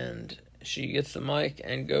 and she gets the mic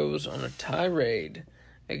and goes on a tirade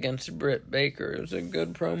against Britt Baker. It was a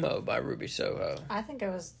good promo by Ruby Soho. I think it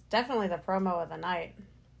was definitely the promo of the night.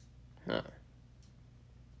 Huh.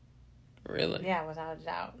 Really? Yeah, without a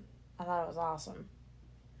doubt. I thought it was awesome.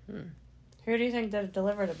 Hmm. Who do you think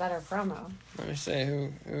delivered a better promo? Let me see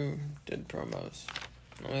who did promos.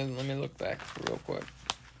 Let me look back real quick.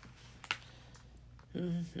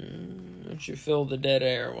 Don't you fill the dead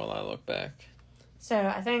air while I look back? So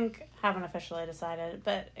I think, haven't officially decided,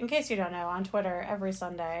 but in case you don't know, on Twitter every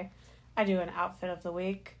Sunday I do an outfit of the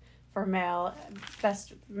week for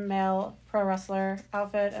best male pro wrestler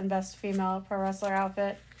outfit and best female pro wrestler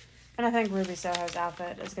outfit. And I think Ruby Soho's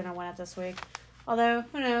outfit is going to win it this week. Although,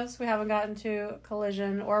 who knows, we haven't gotten to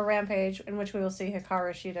Collision or Rampage, in which we will see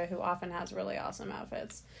Hikaru Shida, who often has really awesome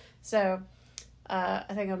outfits. So, I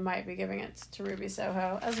think I might be giving it to Ruby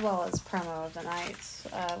Soho, as well as promo of the night,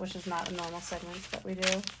 which is not a normal segment that we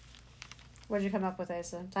do. What'd you come up with,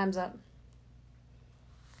 Asa? Time's up.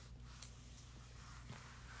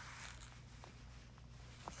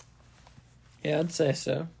 Yeah, I'd say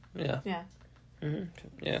so. Yeah. Yeah. Mm-hmm.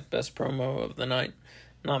 Yeah, best promo of the night.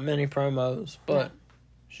 Not many promos, but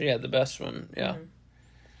she had the best one. Yeah. Mm-hmm.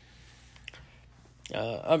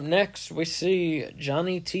 Up next, we see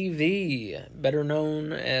Johnny TV, better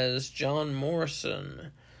known as John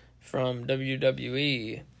Morrison from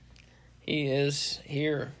WWE. He is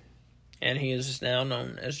here, and he is now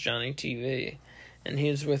known as Johnny TV. And he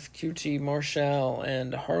is with QT Marshall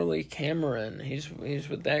and Harley Cameron. He's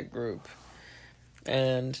with that group.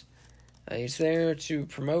 And he's there to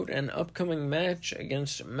promote an upcoming match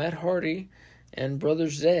against Matt Hardy and Brother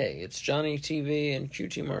Zay. It's Johnny TV and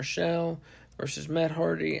QT Marshall versus Matt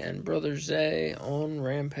Hardy and Brother Zay on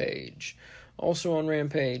Rampage. Also on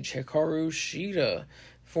Rampage, Hikaru Shida,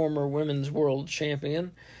 former Women's World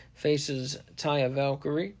Champion, faces Taya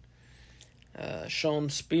Valkyrie. Sean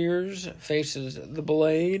Spears faces The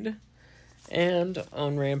Blade. And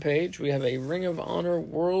on Rampage, we have a Ring of Honor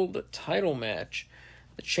World Title match.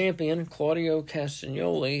 The champion, Claudio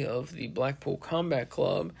Castagnoli of the Blackpool Combat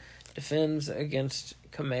Club, defends against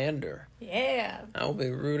Commander. Yeah. I'll be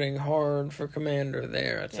rooting hard for Commander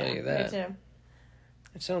there, I'll tell you that. Me too.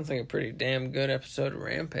 It sounds like a pretty damn good episode of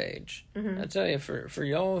Rampage. Mm-hmm. I tell you, for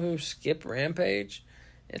y'all who skip Rampage,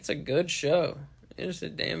 it's a good show. It is a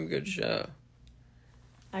damn good show.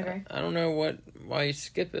 I agree. I don't know why you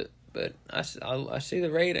skip it, but I see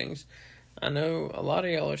the ratings. I know a lot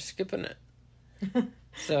of y'all are skipping it.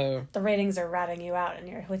 So the ratings are ratting you out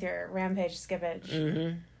with your Rampage skippage.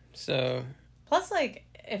 Mm-hmm. So plus, like,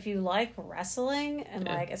 if you like wrestling and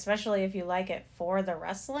like especially if you like it for the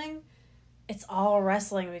wrestling, it's all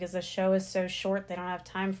wrestling because the show is so short they don't have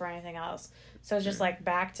time for anything else. So it's just like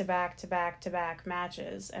back to back to back to back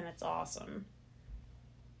matches, and it's awesome.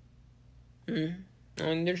 Mm-hmm. I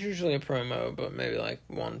mean, there's usually a promo, but maybe like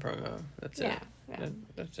one promo. That's it. Yeah.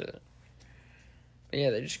 That's it. But yeah,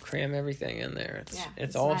 they just cram everything in there.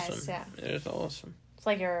 It's awesome. Nice, yeah. It is awesome. It's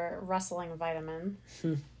like your wrestling vitamin.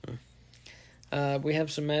 We have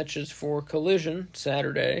some matches for Collision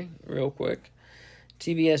Saturday, real quick.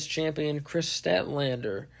 TBS champion Chris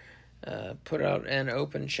Statlander put out an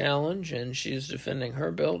open challenge, and she's defending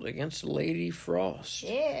her belt against Lady Frost.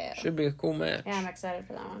 Yeah. Should be a cool match. Yeah, I'm excited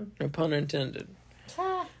for that one. No pun intended.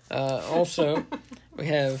 Also, we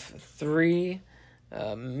have 3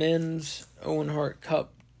 men's Owen Hart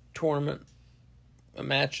Cup tournament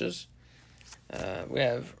matches. We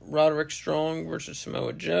have Roderick Strong versus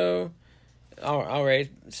Samoa Joe. I already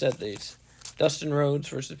said these. Dustin Rhodes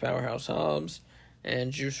versus Powerhouse Hobbs.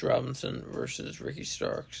 And Juice Robinson versus Ricky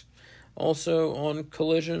Starks. Also on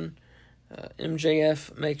Collision,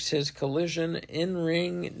 MJF makes his Collision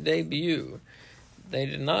in-ring debut. They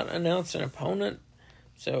did not announce an opponent,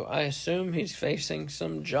 so I assume he's facing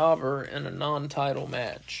some jobber in a non-title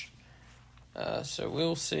match. So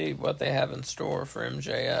we'll see what they have in store for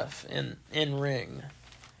MJF in-ring.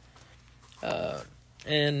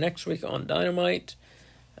 And next week on Dynamite,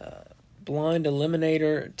 Blind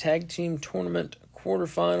Eliminator Tag Team Tournament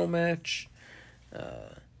quarterfinal match.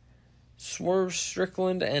 Swerve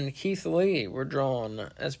Strickland and Keith Lee were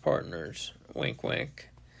drawn as partners. Wink, wink.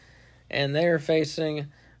 And they are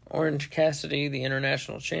facing Orange Cassidy, the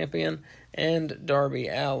international champion, and Darby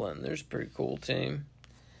Allin. There's a pretty cool team.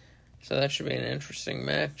 So that should be an interesting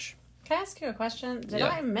match. Can I ask you a question? Did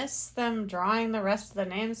I miss them drawing the rest of the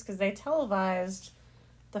names? Because they televised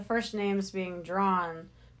the first names being drawn.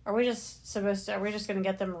 Are we just going to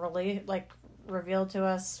get them revealed to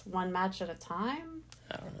us one match at a time?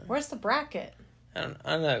 I don't know. Where's the bracket? I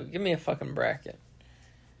don't know. Give me a fucking bracket.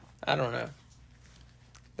 I don't know.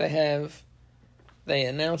 They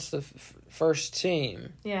announced the first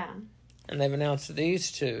team. Yeah. And they've announced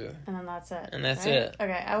these two. And then that's it. And that's right? it.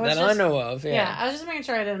 Okay. I know of, yeah. Yeah, I was just making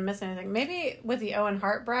sure I didn't miss anything. Maybe with the Owen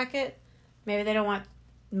Hart bracket, maybe they don't want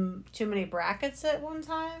too many brackets at one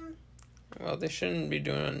time. Well, they shouldn't be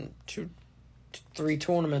doing 3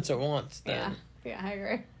 tournaments at once then. Yeah, I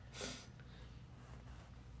agree.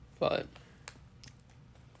 But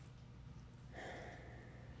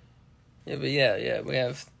yeah, we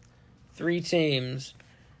have 3 teams,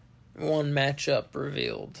 1 matchup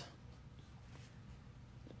revealed.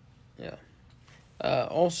 Yeah.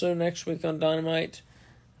 Also next week on Dynamite,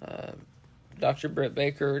 Dr. Britt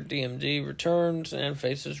Baker, DMD, returns and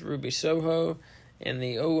faces Ruby Soho in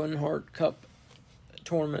the Owen Hart Cup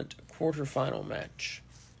Tournament quarterfinal match.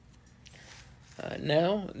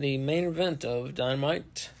 Now, the main event of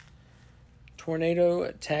Dynamite,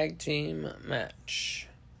 Tornado Tag Team Match.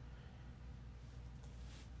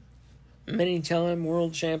 Many-time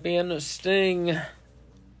world champion Sting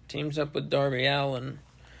teams up with Darby Allin,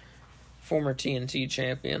 former TNT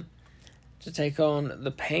champion, to take on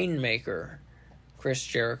the Painmaker, Chris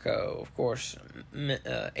Jericho, of course,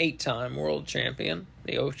 8-time world champion,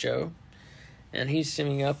 the Ocho, and he's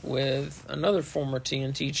teaming up with another former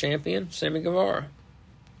TNT champion, Sammy Guevara.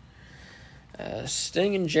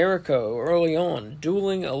 Sting and Jericho early on,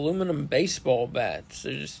 dueling aluminum baseball bats.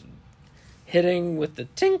 They're just hitting with the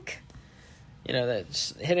tink. You know,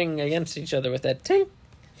 that's hitting against each other with that tink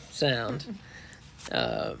sound.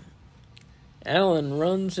 Allen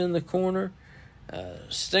runs in the corner.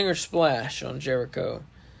 Stinger splash on Jericho.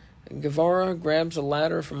 Guevara grabs a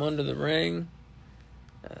ladder from under the ring.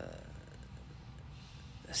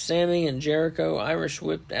 Sammy and Jericho Irish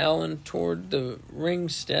whipped Allen toward the ring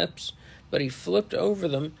steps, but he flipped over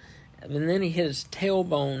them, and then he hit his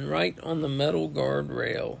tailbone right on the metal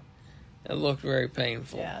guardrail. It looked very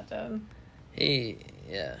painful. Yeah, it did.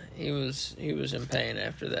 He was in pain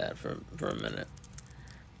after that for a minute.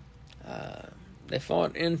 They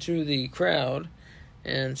fought into the crowd,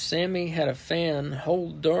 and Sammy had a fan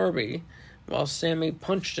hold Darby while Sammy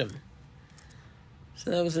punched him. So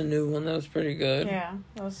that was a new one. That was pretty good. Yeah,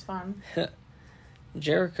 that was fun.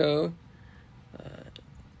 Jericho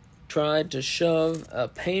tried to shove a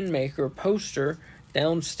Painmaker poster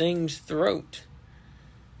down Sting's throat.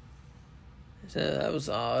 So that was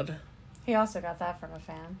odd. He also got that from a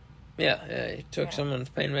fan. Yeah, he took someone's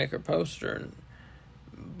Painmaker poster and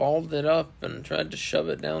balled it up and tried to shove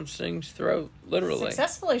it down Sting's throat, literally.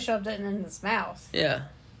 Successfully shoved it in his mouth. Yeah.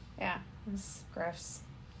 Yeah, it was gross.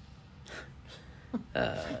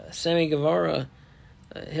 Sammy Guevara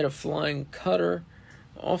hit a flying cutter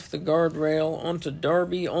off the guardrail onto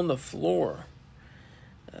Darby on the floor.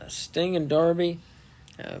 Sting and Darby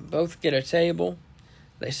both get a table.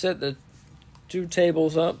 They set the 2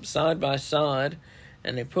 tables up side by side,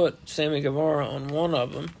 and they put Sammy Guevara on one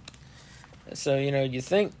of them. So, you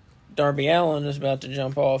think Darby Allin is about to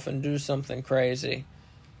jump off and do something crazy.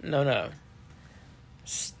 No.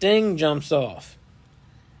 Sting jumps off.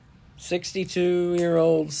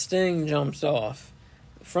 62-year-old Sting jumps off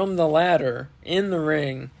from the ladder in the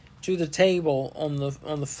ring to the table on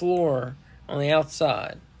the floor on the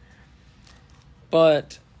outside.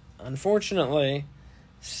 But unfortunately,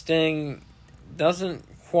 Sting doesn't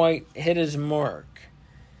quite hit his mark.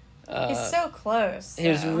 He's so close. He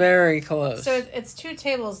was very close. So it's 2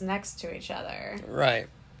 tables next to each other. Right.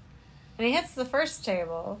 And he hits the first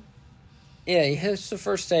table. Yeah, he hits the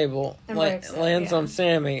first table, lands on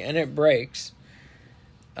Sammy, and it breaks.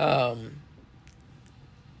 But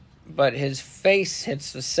his face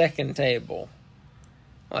hits the second table.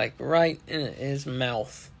 Like, right in his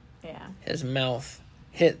mouth. Yeah. His mouth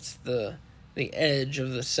hits the edge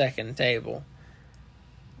of the second table.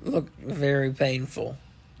 Looked very painful.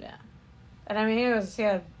 Yeah. And I mean, he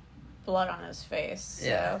had blood on his face. So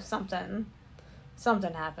yeah. Something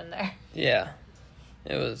happened there. Yeah.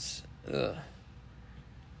 It was... but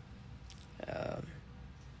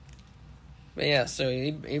yeah, so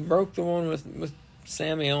he broke the one with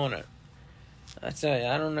Sammy on it. I tell you,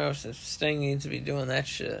 I don't know if Sting needs to be doing that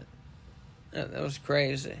shit. That was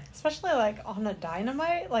crazy. Especially, on a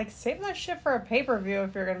Dynamite. Save that shit for a pay-per-view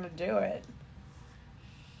if you're going to do it.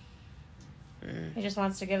 He just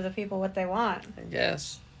wants to give the people what they want. I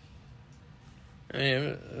guess. I mean,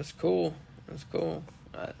 it was cool. It was cool.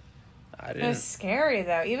 I didn't... It was scary,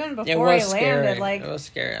 though. Even before he landed, It was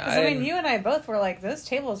scary. I mean, you and I both were like, those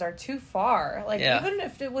tables are too far. Even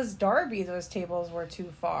if it was Darby, those tables were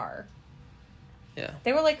too far. Yeah.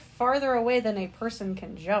 They were, farther away than a person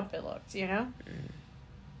can jump, it looked, It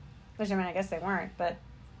Which, I mean, I guess they weren't, but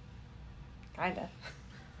kinda.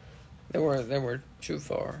 They were too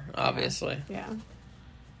far, obviously. Yeah.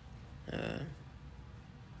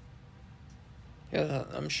 Yeah,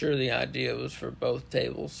 I'm sure the idea was for both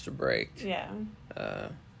tables to break. Yeah.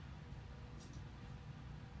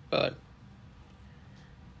 But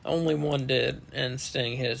only one did, and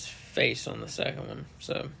Sting hit his face on the second one.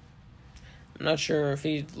 So I'm not sure if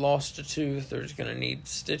he lost a tooth or is going to need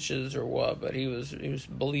stitches or what, but he was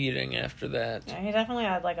bleeding after that. Yeah, he definitely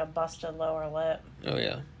had like a busted lower lip. Oh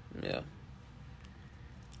yeah. Let's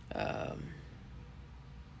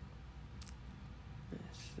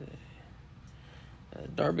see.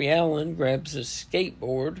 Darby Allin grabs his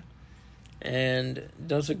skateboard and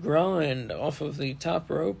does a grind off of the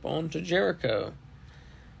top rope onto Jericho.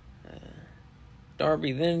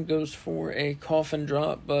 Darby then goes for a coffin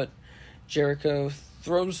drop, but Jericho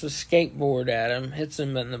throws the skateboard at him, hits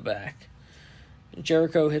him in the back.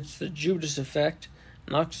 Jericho hits the Judas effect,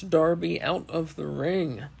 knocks Darby out of the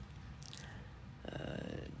ring.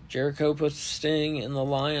 Jericho puts Sting in the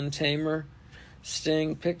Lion Tamer.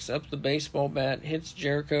 Sting picks up the baseball bat, hits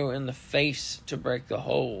Jericho in the face to break the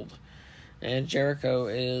hold. And Jericho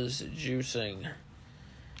is juicing.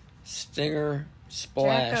 Stinger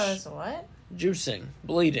splash. Jericho is what? Juicing.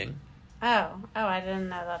 Bleeding. Oh, I didn't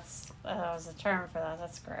know that was a term for that.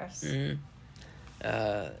 That's gross.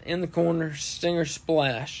 Mm-hmm. In the corner, Stinger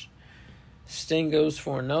splash. Sting goes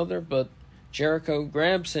for another, but Jericho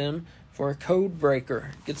grabs him for a code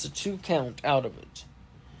breaker. Gets a 2 count out of it.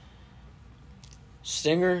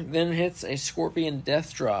 Stinger then hits a Scorpion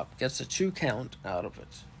Death Drop. Gets a 2 count out of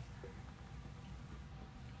it.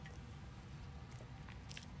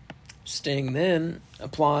 Sting then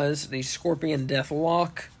applies the Scorpion Death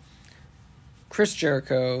Lock. Chris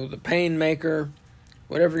Jericho, the Painmaker,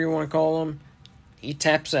 whatever you want to call him, he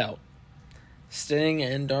taps out. Sting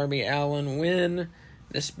and Darby Allin win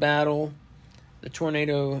this battle. The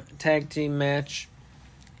Tornado Tag Team match.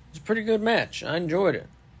 It's a pretty good match. I enjoyed it.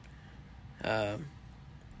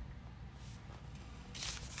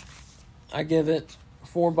 I give it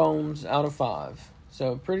 4 bones out of 5.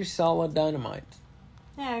 So pretty solid Dynamite.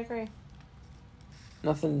 Yeah, I agree.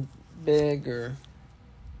 Nothing big or...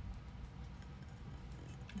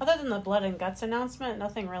 Other than the blood and guts announcement,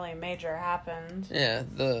 nothing really major happened. Yeah,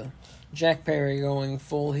 the Jack Perry going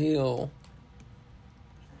full heel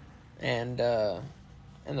and the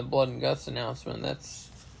blood and guts announcement, that's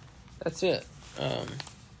it.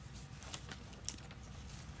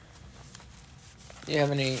 You have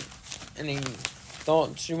any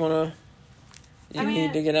thoughts you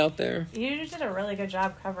need to get out there? You did a really good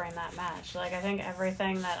job covering that match. Like, I think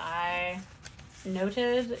everything that I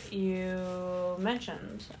noted, you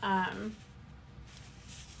mentioned.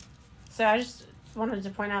 So I just wanted to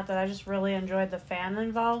point out that I just really enjoyed the fan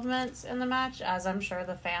involvement in the match, as I'm sure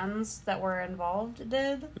the fans that were involved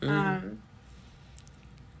did. Mm-hmm.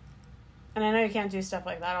 And I know you can't do stuff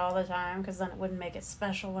like that all the time, because then it wouldn't make it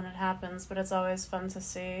special when it happens, but it's always fun to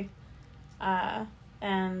see.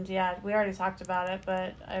 And yeah, we already talked about it,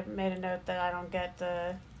 but I made a note that I don't get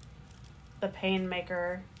the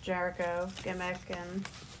Painmaker Jericho gimmick, and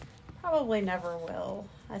probably never will.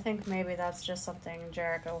 I think maybe that's just something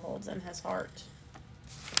Jericho holds in his heart.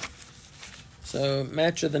 So,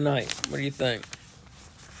 match of the night. What do you think?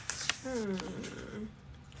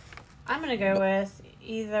 I'm gonna go with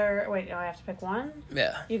either... Wait, do I have to pick one?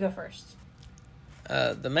 Yeah. You go first.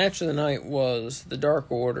 The match of the night was the Dark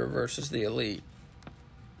Order versus the Elite.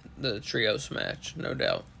 The trios match, no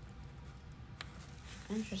doubt.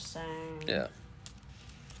 Interesting. Yeah.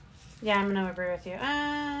 Yeah, I'm going to agree with you.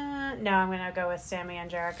 No, I'm going to go with Sammy and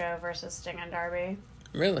Jericho versus Sting and Darby.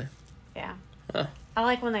 Really? Yeah. Huh. I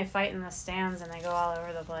like when they fight in the stands and they go all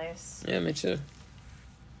over the place. Yeah, me too.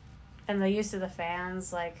 And the use of the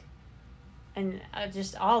fans, like, and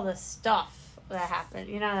just all the stuff that happened.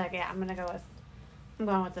 You know, like, yeah, I'm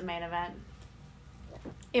going with the main event.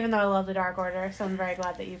 Even though I love the Dark Order, so I'm very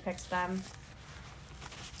glad that you picked them.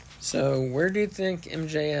 So, where do you think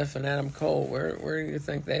MJF and Adam Cole, where do you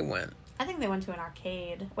think they went? I think they went to an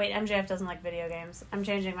arcade. Wait, MJF doesn't like video games. I'm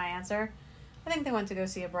changing my answer. I think they went to go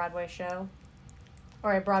see a Broadway show.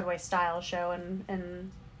 Or a Broadway-style show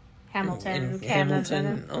in Hamilton, Canada.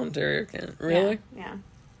 Hamilton, Ontario, Canada. Really? Yeah.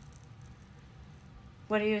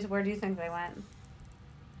 Where do you think they went?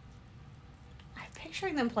 I'm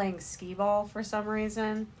picturing them playing skee-ball for some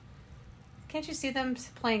reason. Can't you see them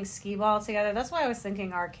playing skee-ball together? That's why I was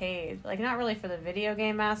thinking arcade. Like, not really for the video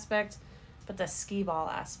game aspect, but the skee-ball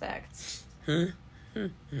aspect. I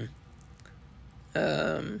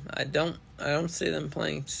don't see them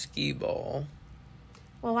playing skee-ball.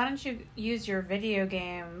 Well, why don't you use your video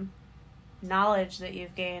game knowledge that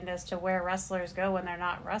you've gained as to where wrestlers go when they're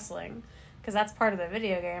not wrestling. Because that's part of the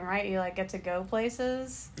video game, right? You, like, get to go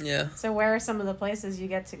places. Yeah. So where are some of the places you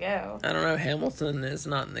get to go? I don't know. Hamilton is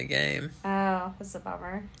not in the game. Oh, that's a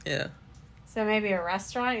bummer. Yeah. So maybe a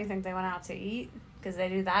restaurant? You think they went out to eat? Because they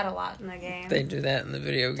do that a lot in the game. They do that in the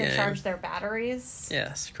video game. To charge their batteries?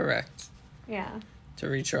 Yes, correct. Yeah. To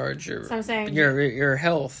recharge your... So I'm saying... Your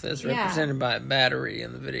health is represented by a battery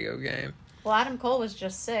in the video game. Well, Adam Cole was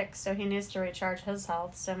just sick, so he needs to recharge his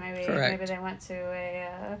health. So maybe they went to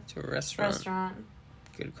a restaurant.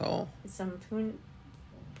 Good call. Some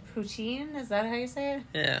poutine? Is that how you say it?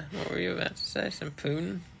 Yeah. What were you about to say? Some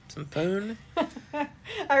poon? Some poon?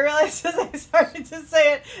 I realized as I started to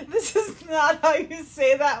say it, this is not how you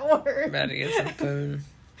say that word. About to get some poon.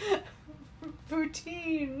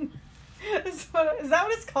 Poutine. Is that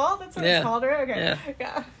what it's called? That's what it's called, right? Okay.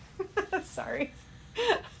 Yeah. Sorry.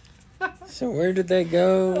 So where did they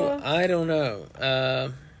go? I don't know.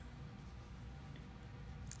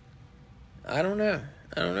 I don't know.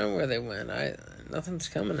 I don't know where they went. Nothing's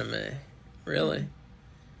coming to me, really.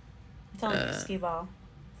 It's on skee ball.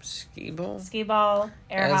 Skee ball? Skee ball,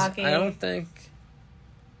 air hockey. I don't think...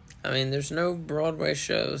 I mean, there's no Broadway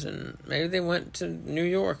shows, and maybe they went to New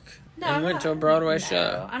York and went to a Broadway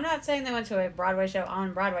show. I'm not saying they went to a Broadway show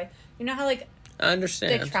on Broadway. You know how, like... I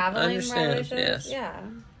understand. The traveling Broadway shows? Yes. Yeah.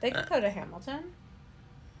 They could go to Hamilton.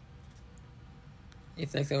 You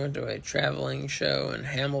think they went to a traveling show in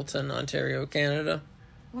Hamilton, Ontario, Canada?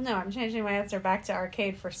 Well, no, I'm changing my answer back to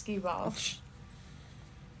arcade for skee ball.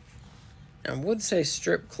 I would say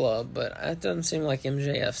strip club, but that doesn't seem like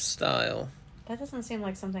MJF's style. That doesn't seem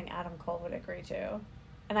like something Adam Cole would agree to.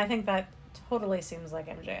 And I think that totally seems like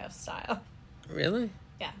MJF's style. Really?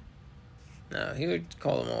 Yeah. No, he would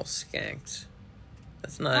call them all skanks.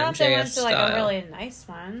 That's not MJF's style. They went to, like, style. a really nice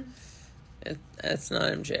one. That's not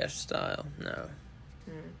MJF's style. No.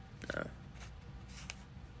 No.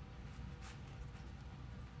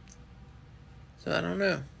 So I don't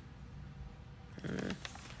know.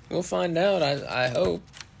 We'll find out. I hope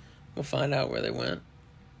we'll find out where they went.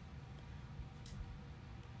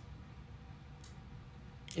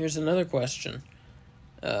 Here's another question,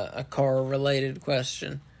 a car-related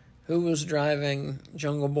question. Who was driving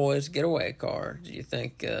Jungle Boy's getaway car? Do you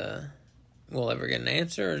think we'll ever get an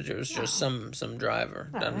answer, or it was just some driver?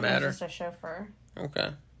 No, Doesn't matter. Just a chauffeur. Okay.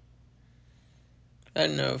 I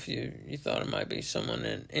didn't know if you thought it might be someone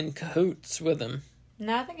in cahoots with him.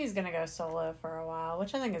 No, I think he's going to go solo for a while,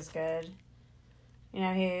 which I think is good. You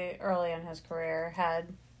know, he, early in his career, had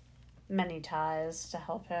many ties to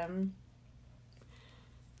help him.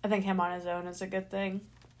 I think him on his own is a good thing.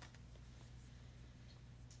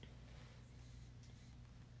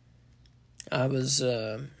 I was,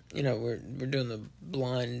 we're doing the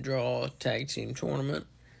blind draw tag team tournament,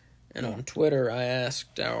 and on Twitter I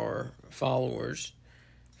asked our followers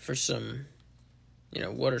for some,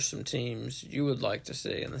 what are some teams you would like to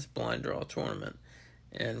see in this blind draw tournament?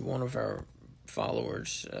 And one of our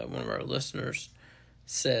followers, one of our listeners,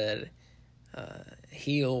 said,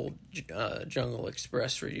 heel Jungle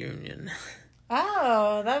Express reunion.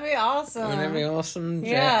 Oh, that'd be awesome. Wouldn't that be awesome?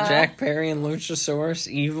 Yeah. Jack Perry and Luchasaurus,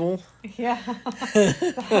 evil. Yeah,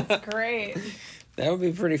 that's great. That would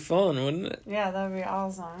be pretty fun, wouldn't it? Yeah, that'd be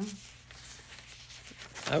awesome.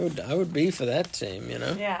 I would be for that team,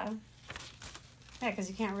 Yeah. Yeah, because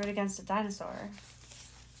you can't root against a dinosaur.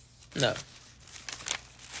 No.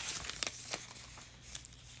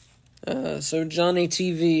 So Johnny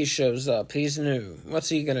TV shows up. He's new. What's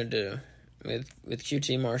he gonna do with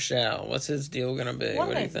QT Marshall? What's his deal gonna be? What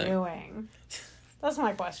do are you they think? doing? That's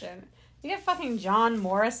my question. You get fucking John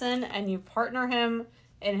Morrison and you partner him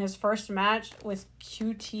in his first match with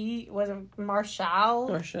QT. Was it Marshall?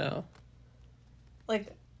 Marshall.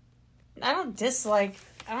 Like, I don't dislike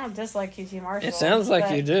QT Marshall. It sounds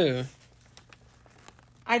like you do.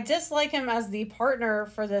 I dislike him as the partner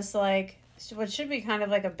for this, like, what should be kind of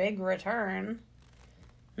like a big return.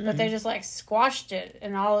 Mm-hmm. But they just, like, squashed it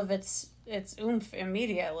in all of its oomph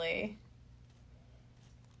immediately.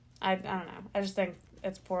 I don't know. I just think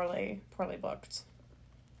it's poorly booked.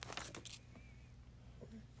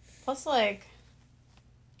 Plus, like,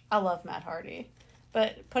 I love Matt Hardy.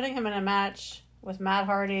 But putting him in a match with Matt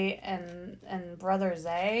Hardy and Brother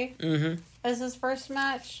Zay as his first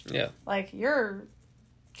match, yeah, like, you're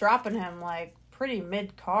dropping him, like, pretty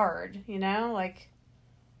mid-card, you know? Like,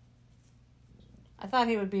 I thought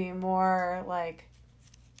he would be more, like,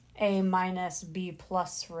 A-, B+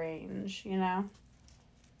 range, you know?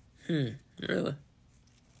 Really?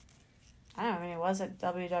 I don't know, he was at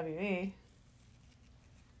WWE.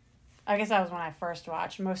 I guess that was when I first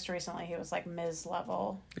watched. Most recently, he was, like, Miz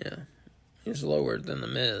level. Yeah. He's lower than The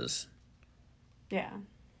Miz. Yeah.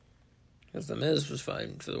 Because The Miz was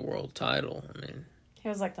fighting for the world title. I mean... He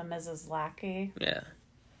was like the Miz's lackey. Yeah.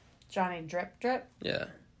 Johnny Drip Drip. Yeah.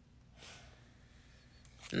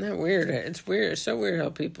 Isn't that weird? It's weird. It's so weird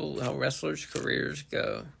how wrestlers' careers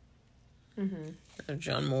go. Mm-hmm.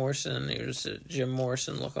 John Morrison, he was a Jim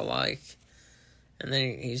Morrison look-alike. And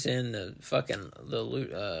then he's in the fucking,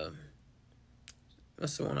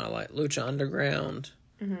 what's the one I like? Lucha Underground.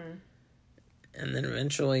 Mm-hmm. And then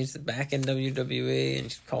eventually he's back in WWE and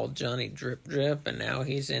he's called Johnny Drip Drip. And now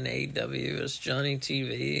he's in AEW as Johnny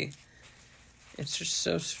TV. It's just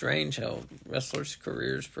so strange how wrestlers'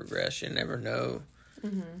 careers progress. You never know.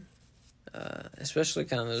 Mm-hmm. Especially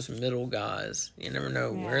kind of those middle guys. You never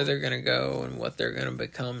know where they're going to go and what they're going to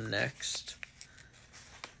become next.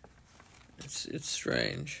 It's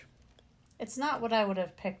strange. It's not what I would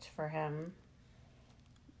have picked for him.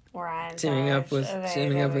 Teaming up with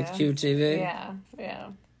QTV? Yeah.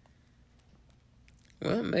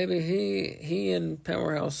 Well, maybe he and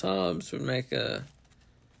Powerhouse Hobbs would make a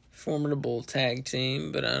formidable tag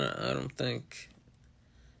team, but I don't think...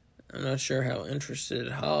 I'm not sure how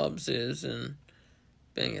interested Hobbs is in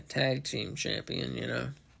being a tag team champion, you know?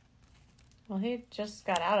 Well, he just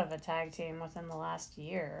got out of a tag team within the last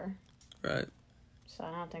year. Right. So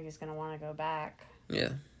I don't think he's going to want to go back. Yeah.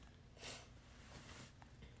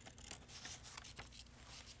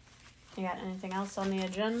 You got anything else on the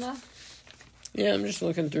agenda? Yeah, I'm just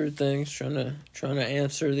looking through things, trying to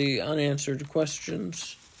answer the unanswered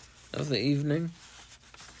questions of the evening.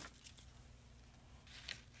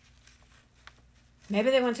 Maybe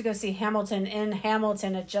they went to go see Hamilton in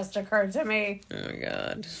Hamilton. It just occurred to me. Oh, my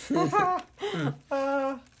God.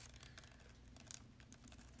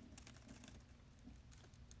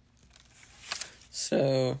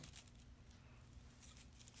 So,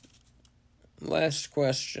 last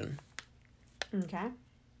question. Okay.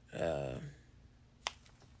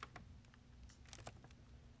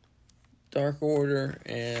 Dark Order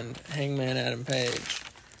and Hangman Adam Page,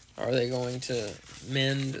 are they going to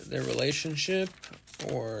mend their relationship,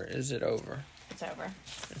 or is it over? It's over.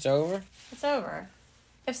 It's over? It's over.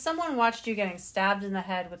 If someone watched you getting stabbed in the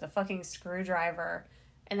head with a fucking screwdriver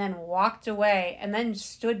and then walked away and then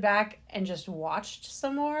stood back and just watched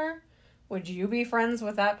some more, would you be friends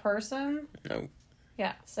with that person? No.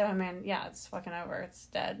 Yeah, so I mean, yeah, it's fucking over. It's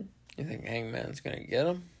dead. You think Hangman's gonna get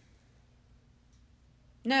him?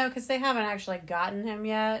 No, because they haven't actually gotten him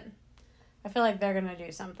yet. I feel like they're gonna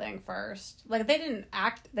do something first. Like, they didn't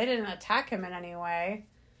attack him in any way.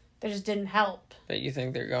 They just didn't help. But you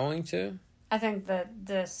think they're going to? I think that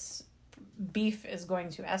this beef is going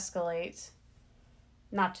to escalate.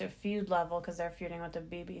 Not to feud level, because they're feuding with the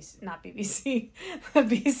BBC, not BBC, the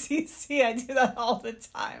BCC. I do that all the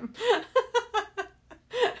time.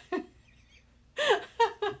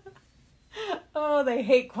 Oh, they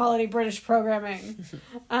hate quality British programming.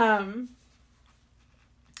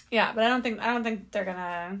 Yeah, but I don't think they're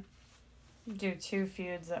gonna do two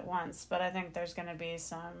feuds at once. But I think there's gonna be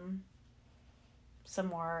some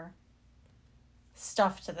more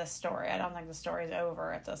stuff to this story. I don't think the story's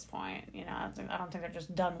over at this point. You know, I don't think they're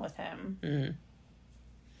just done with him. Mm-hmm.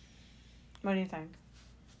 What do you think?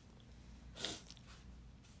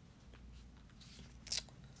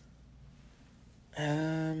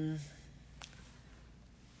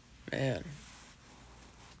 Man.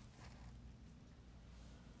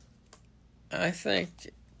 I think...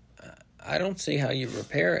 I don't see how you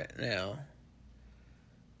repair it now.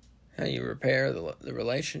 How you repair the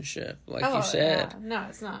relationship. Like you said. Yeah. No,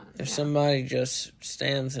 it's not. If somebody just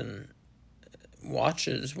stands and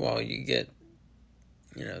watches while you get,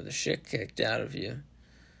 the shit kicked out of you,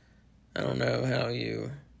 I don't know how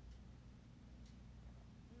you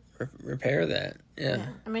repair that. Yeah.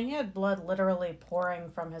 I mean, he had blood literally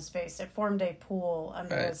pouring from his face. It formed a pool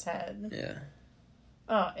under his head. Yeah.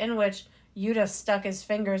 Oh, in which Yuta stuck his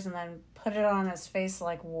fingers and then put it on his face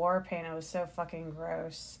like war paint. It was so fucking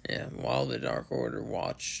gross. Yeah, while the Dark Order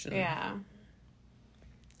watched. Yeah.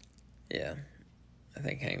 Yeah. I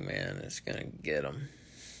think Hangman is gonna get him.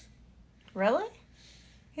 Really?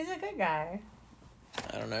 He's a good guy.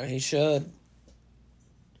 I don't know. He should.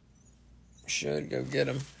 Should go get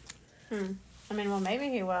him. I mean, well, maybe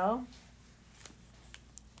he will.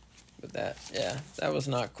 But that was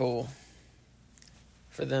not cool.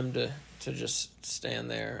 For them to just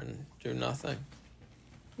stand there and do nothing.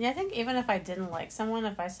 Yeah, I think even if I didn't like someone,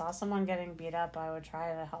 if I saw someone getting beat up, I would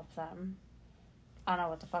try to help them. I don't know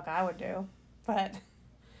what the fuck I would do, but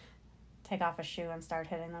take off a shoe and start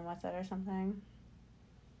hitting them with it or something.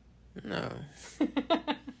 No.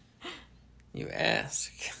 You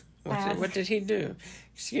ask. What did he do?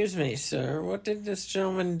 Excuse me, sir. What did this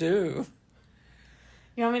gentleman do?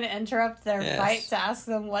 You want me to interrupt their fight to ask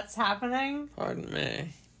them what's happening? Pardon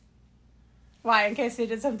me. Why? In case they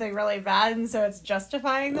did something really bad and so it's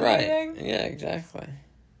justifying the beating? Yeah, exactly.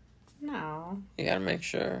 No. You gotta make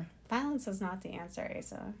sure. Violence is not the answer,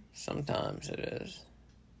 Asa. Sometimes it is.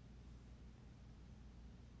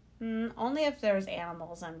 Only if there's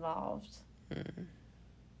animals involved. Mm.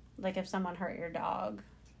 Like if someone hurt your dog.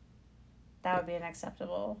 That would be an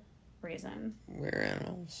acceptable reason. We're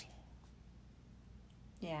animals.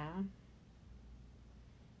 Yeah.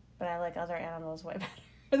 But I like other animals way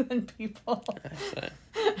better than people. I see.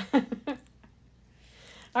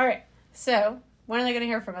 All right. So, when are they going to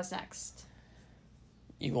hear from us next?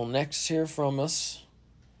 You will next hear from us.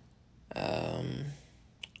 Sunday.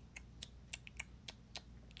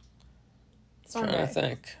 Trying to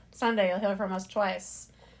think. Sunday, you'll hear from us twice.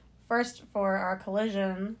 First for our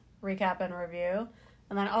Collision recap and review,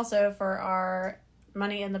 and then also for our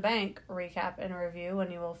Money in the Bank recap and review,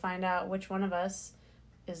 when you will find out which one of us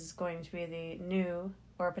is going to be the new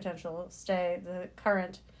or potential the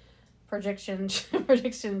current predictions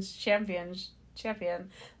champion.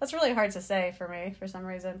 That's really hard to say for me for some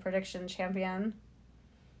reason. Prediction champion.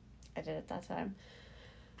 I did it that time.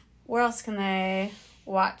 Where else can they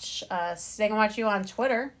watch us? They can watch you on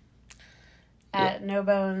Twitter at No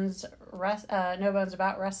Bones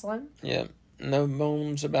About Wrestling. Yep. No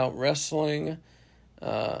Bones About Wrestling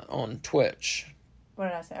on Twitch. What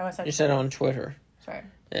did I say? Oh, I said you said on Twitter. Sorry.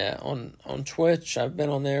 Yeah, on Twitch. I've been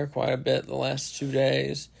on there quite a bit the last 2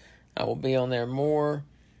 days. I will be on there more.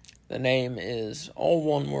 The name is all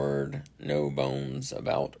one word, No Bones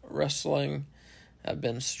About Wrestling. I've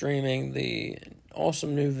been streaming the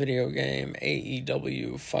awesome new video game,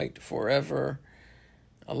 AEW Fight Forever.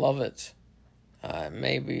 I love it. I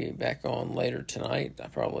may be back on later tonight. I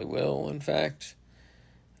probably will, in fact.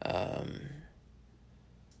 But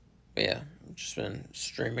yeah, I've just been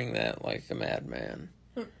streaming that like a madman.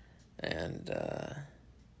 And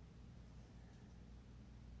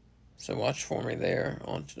so watch for me there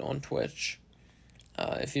on Twitch.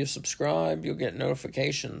 If you subscribe, you'll get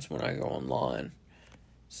notifications when I go online.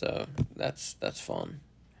 So that's fun.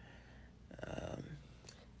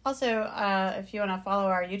 Also, if you want to follow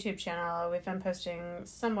our YouTube channel, we've been posting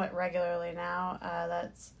somewhat regularly now.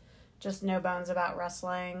 That's just No Bones About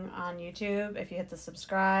Wrestling on YouTube. If you hit the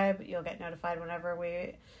subscribe, you'll get notified whenever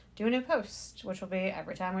we do a new post, which will be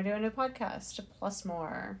every time we do a new podcast, plus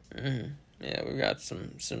more. Mm-hmm. Yeah, we've got some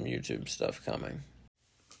YouTube stuff coming.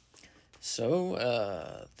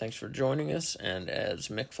 So, thanks for joining us, and as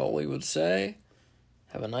Mick Foley would say,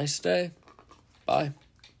 have a nice day. Bye.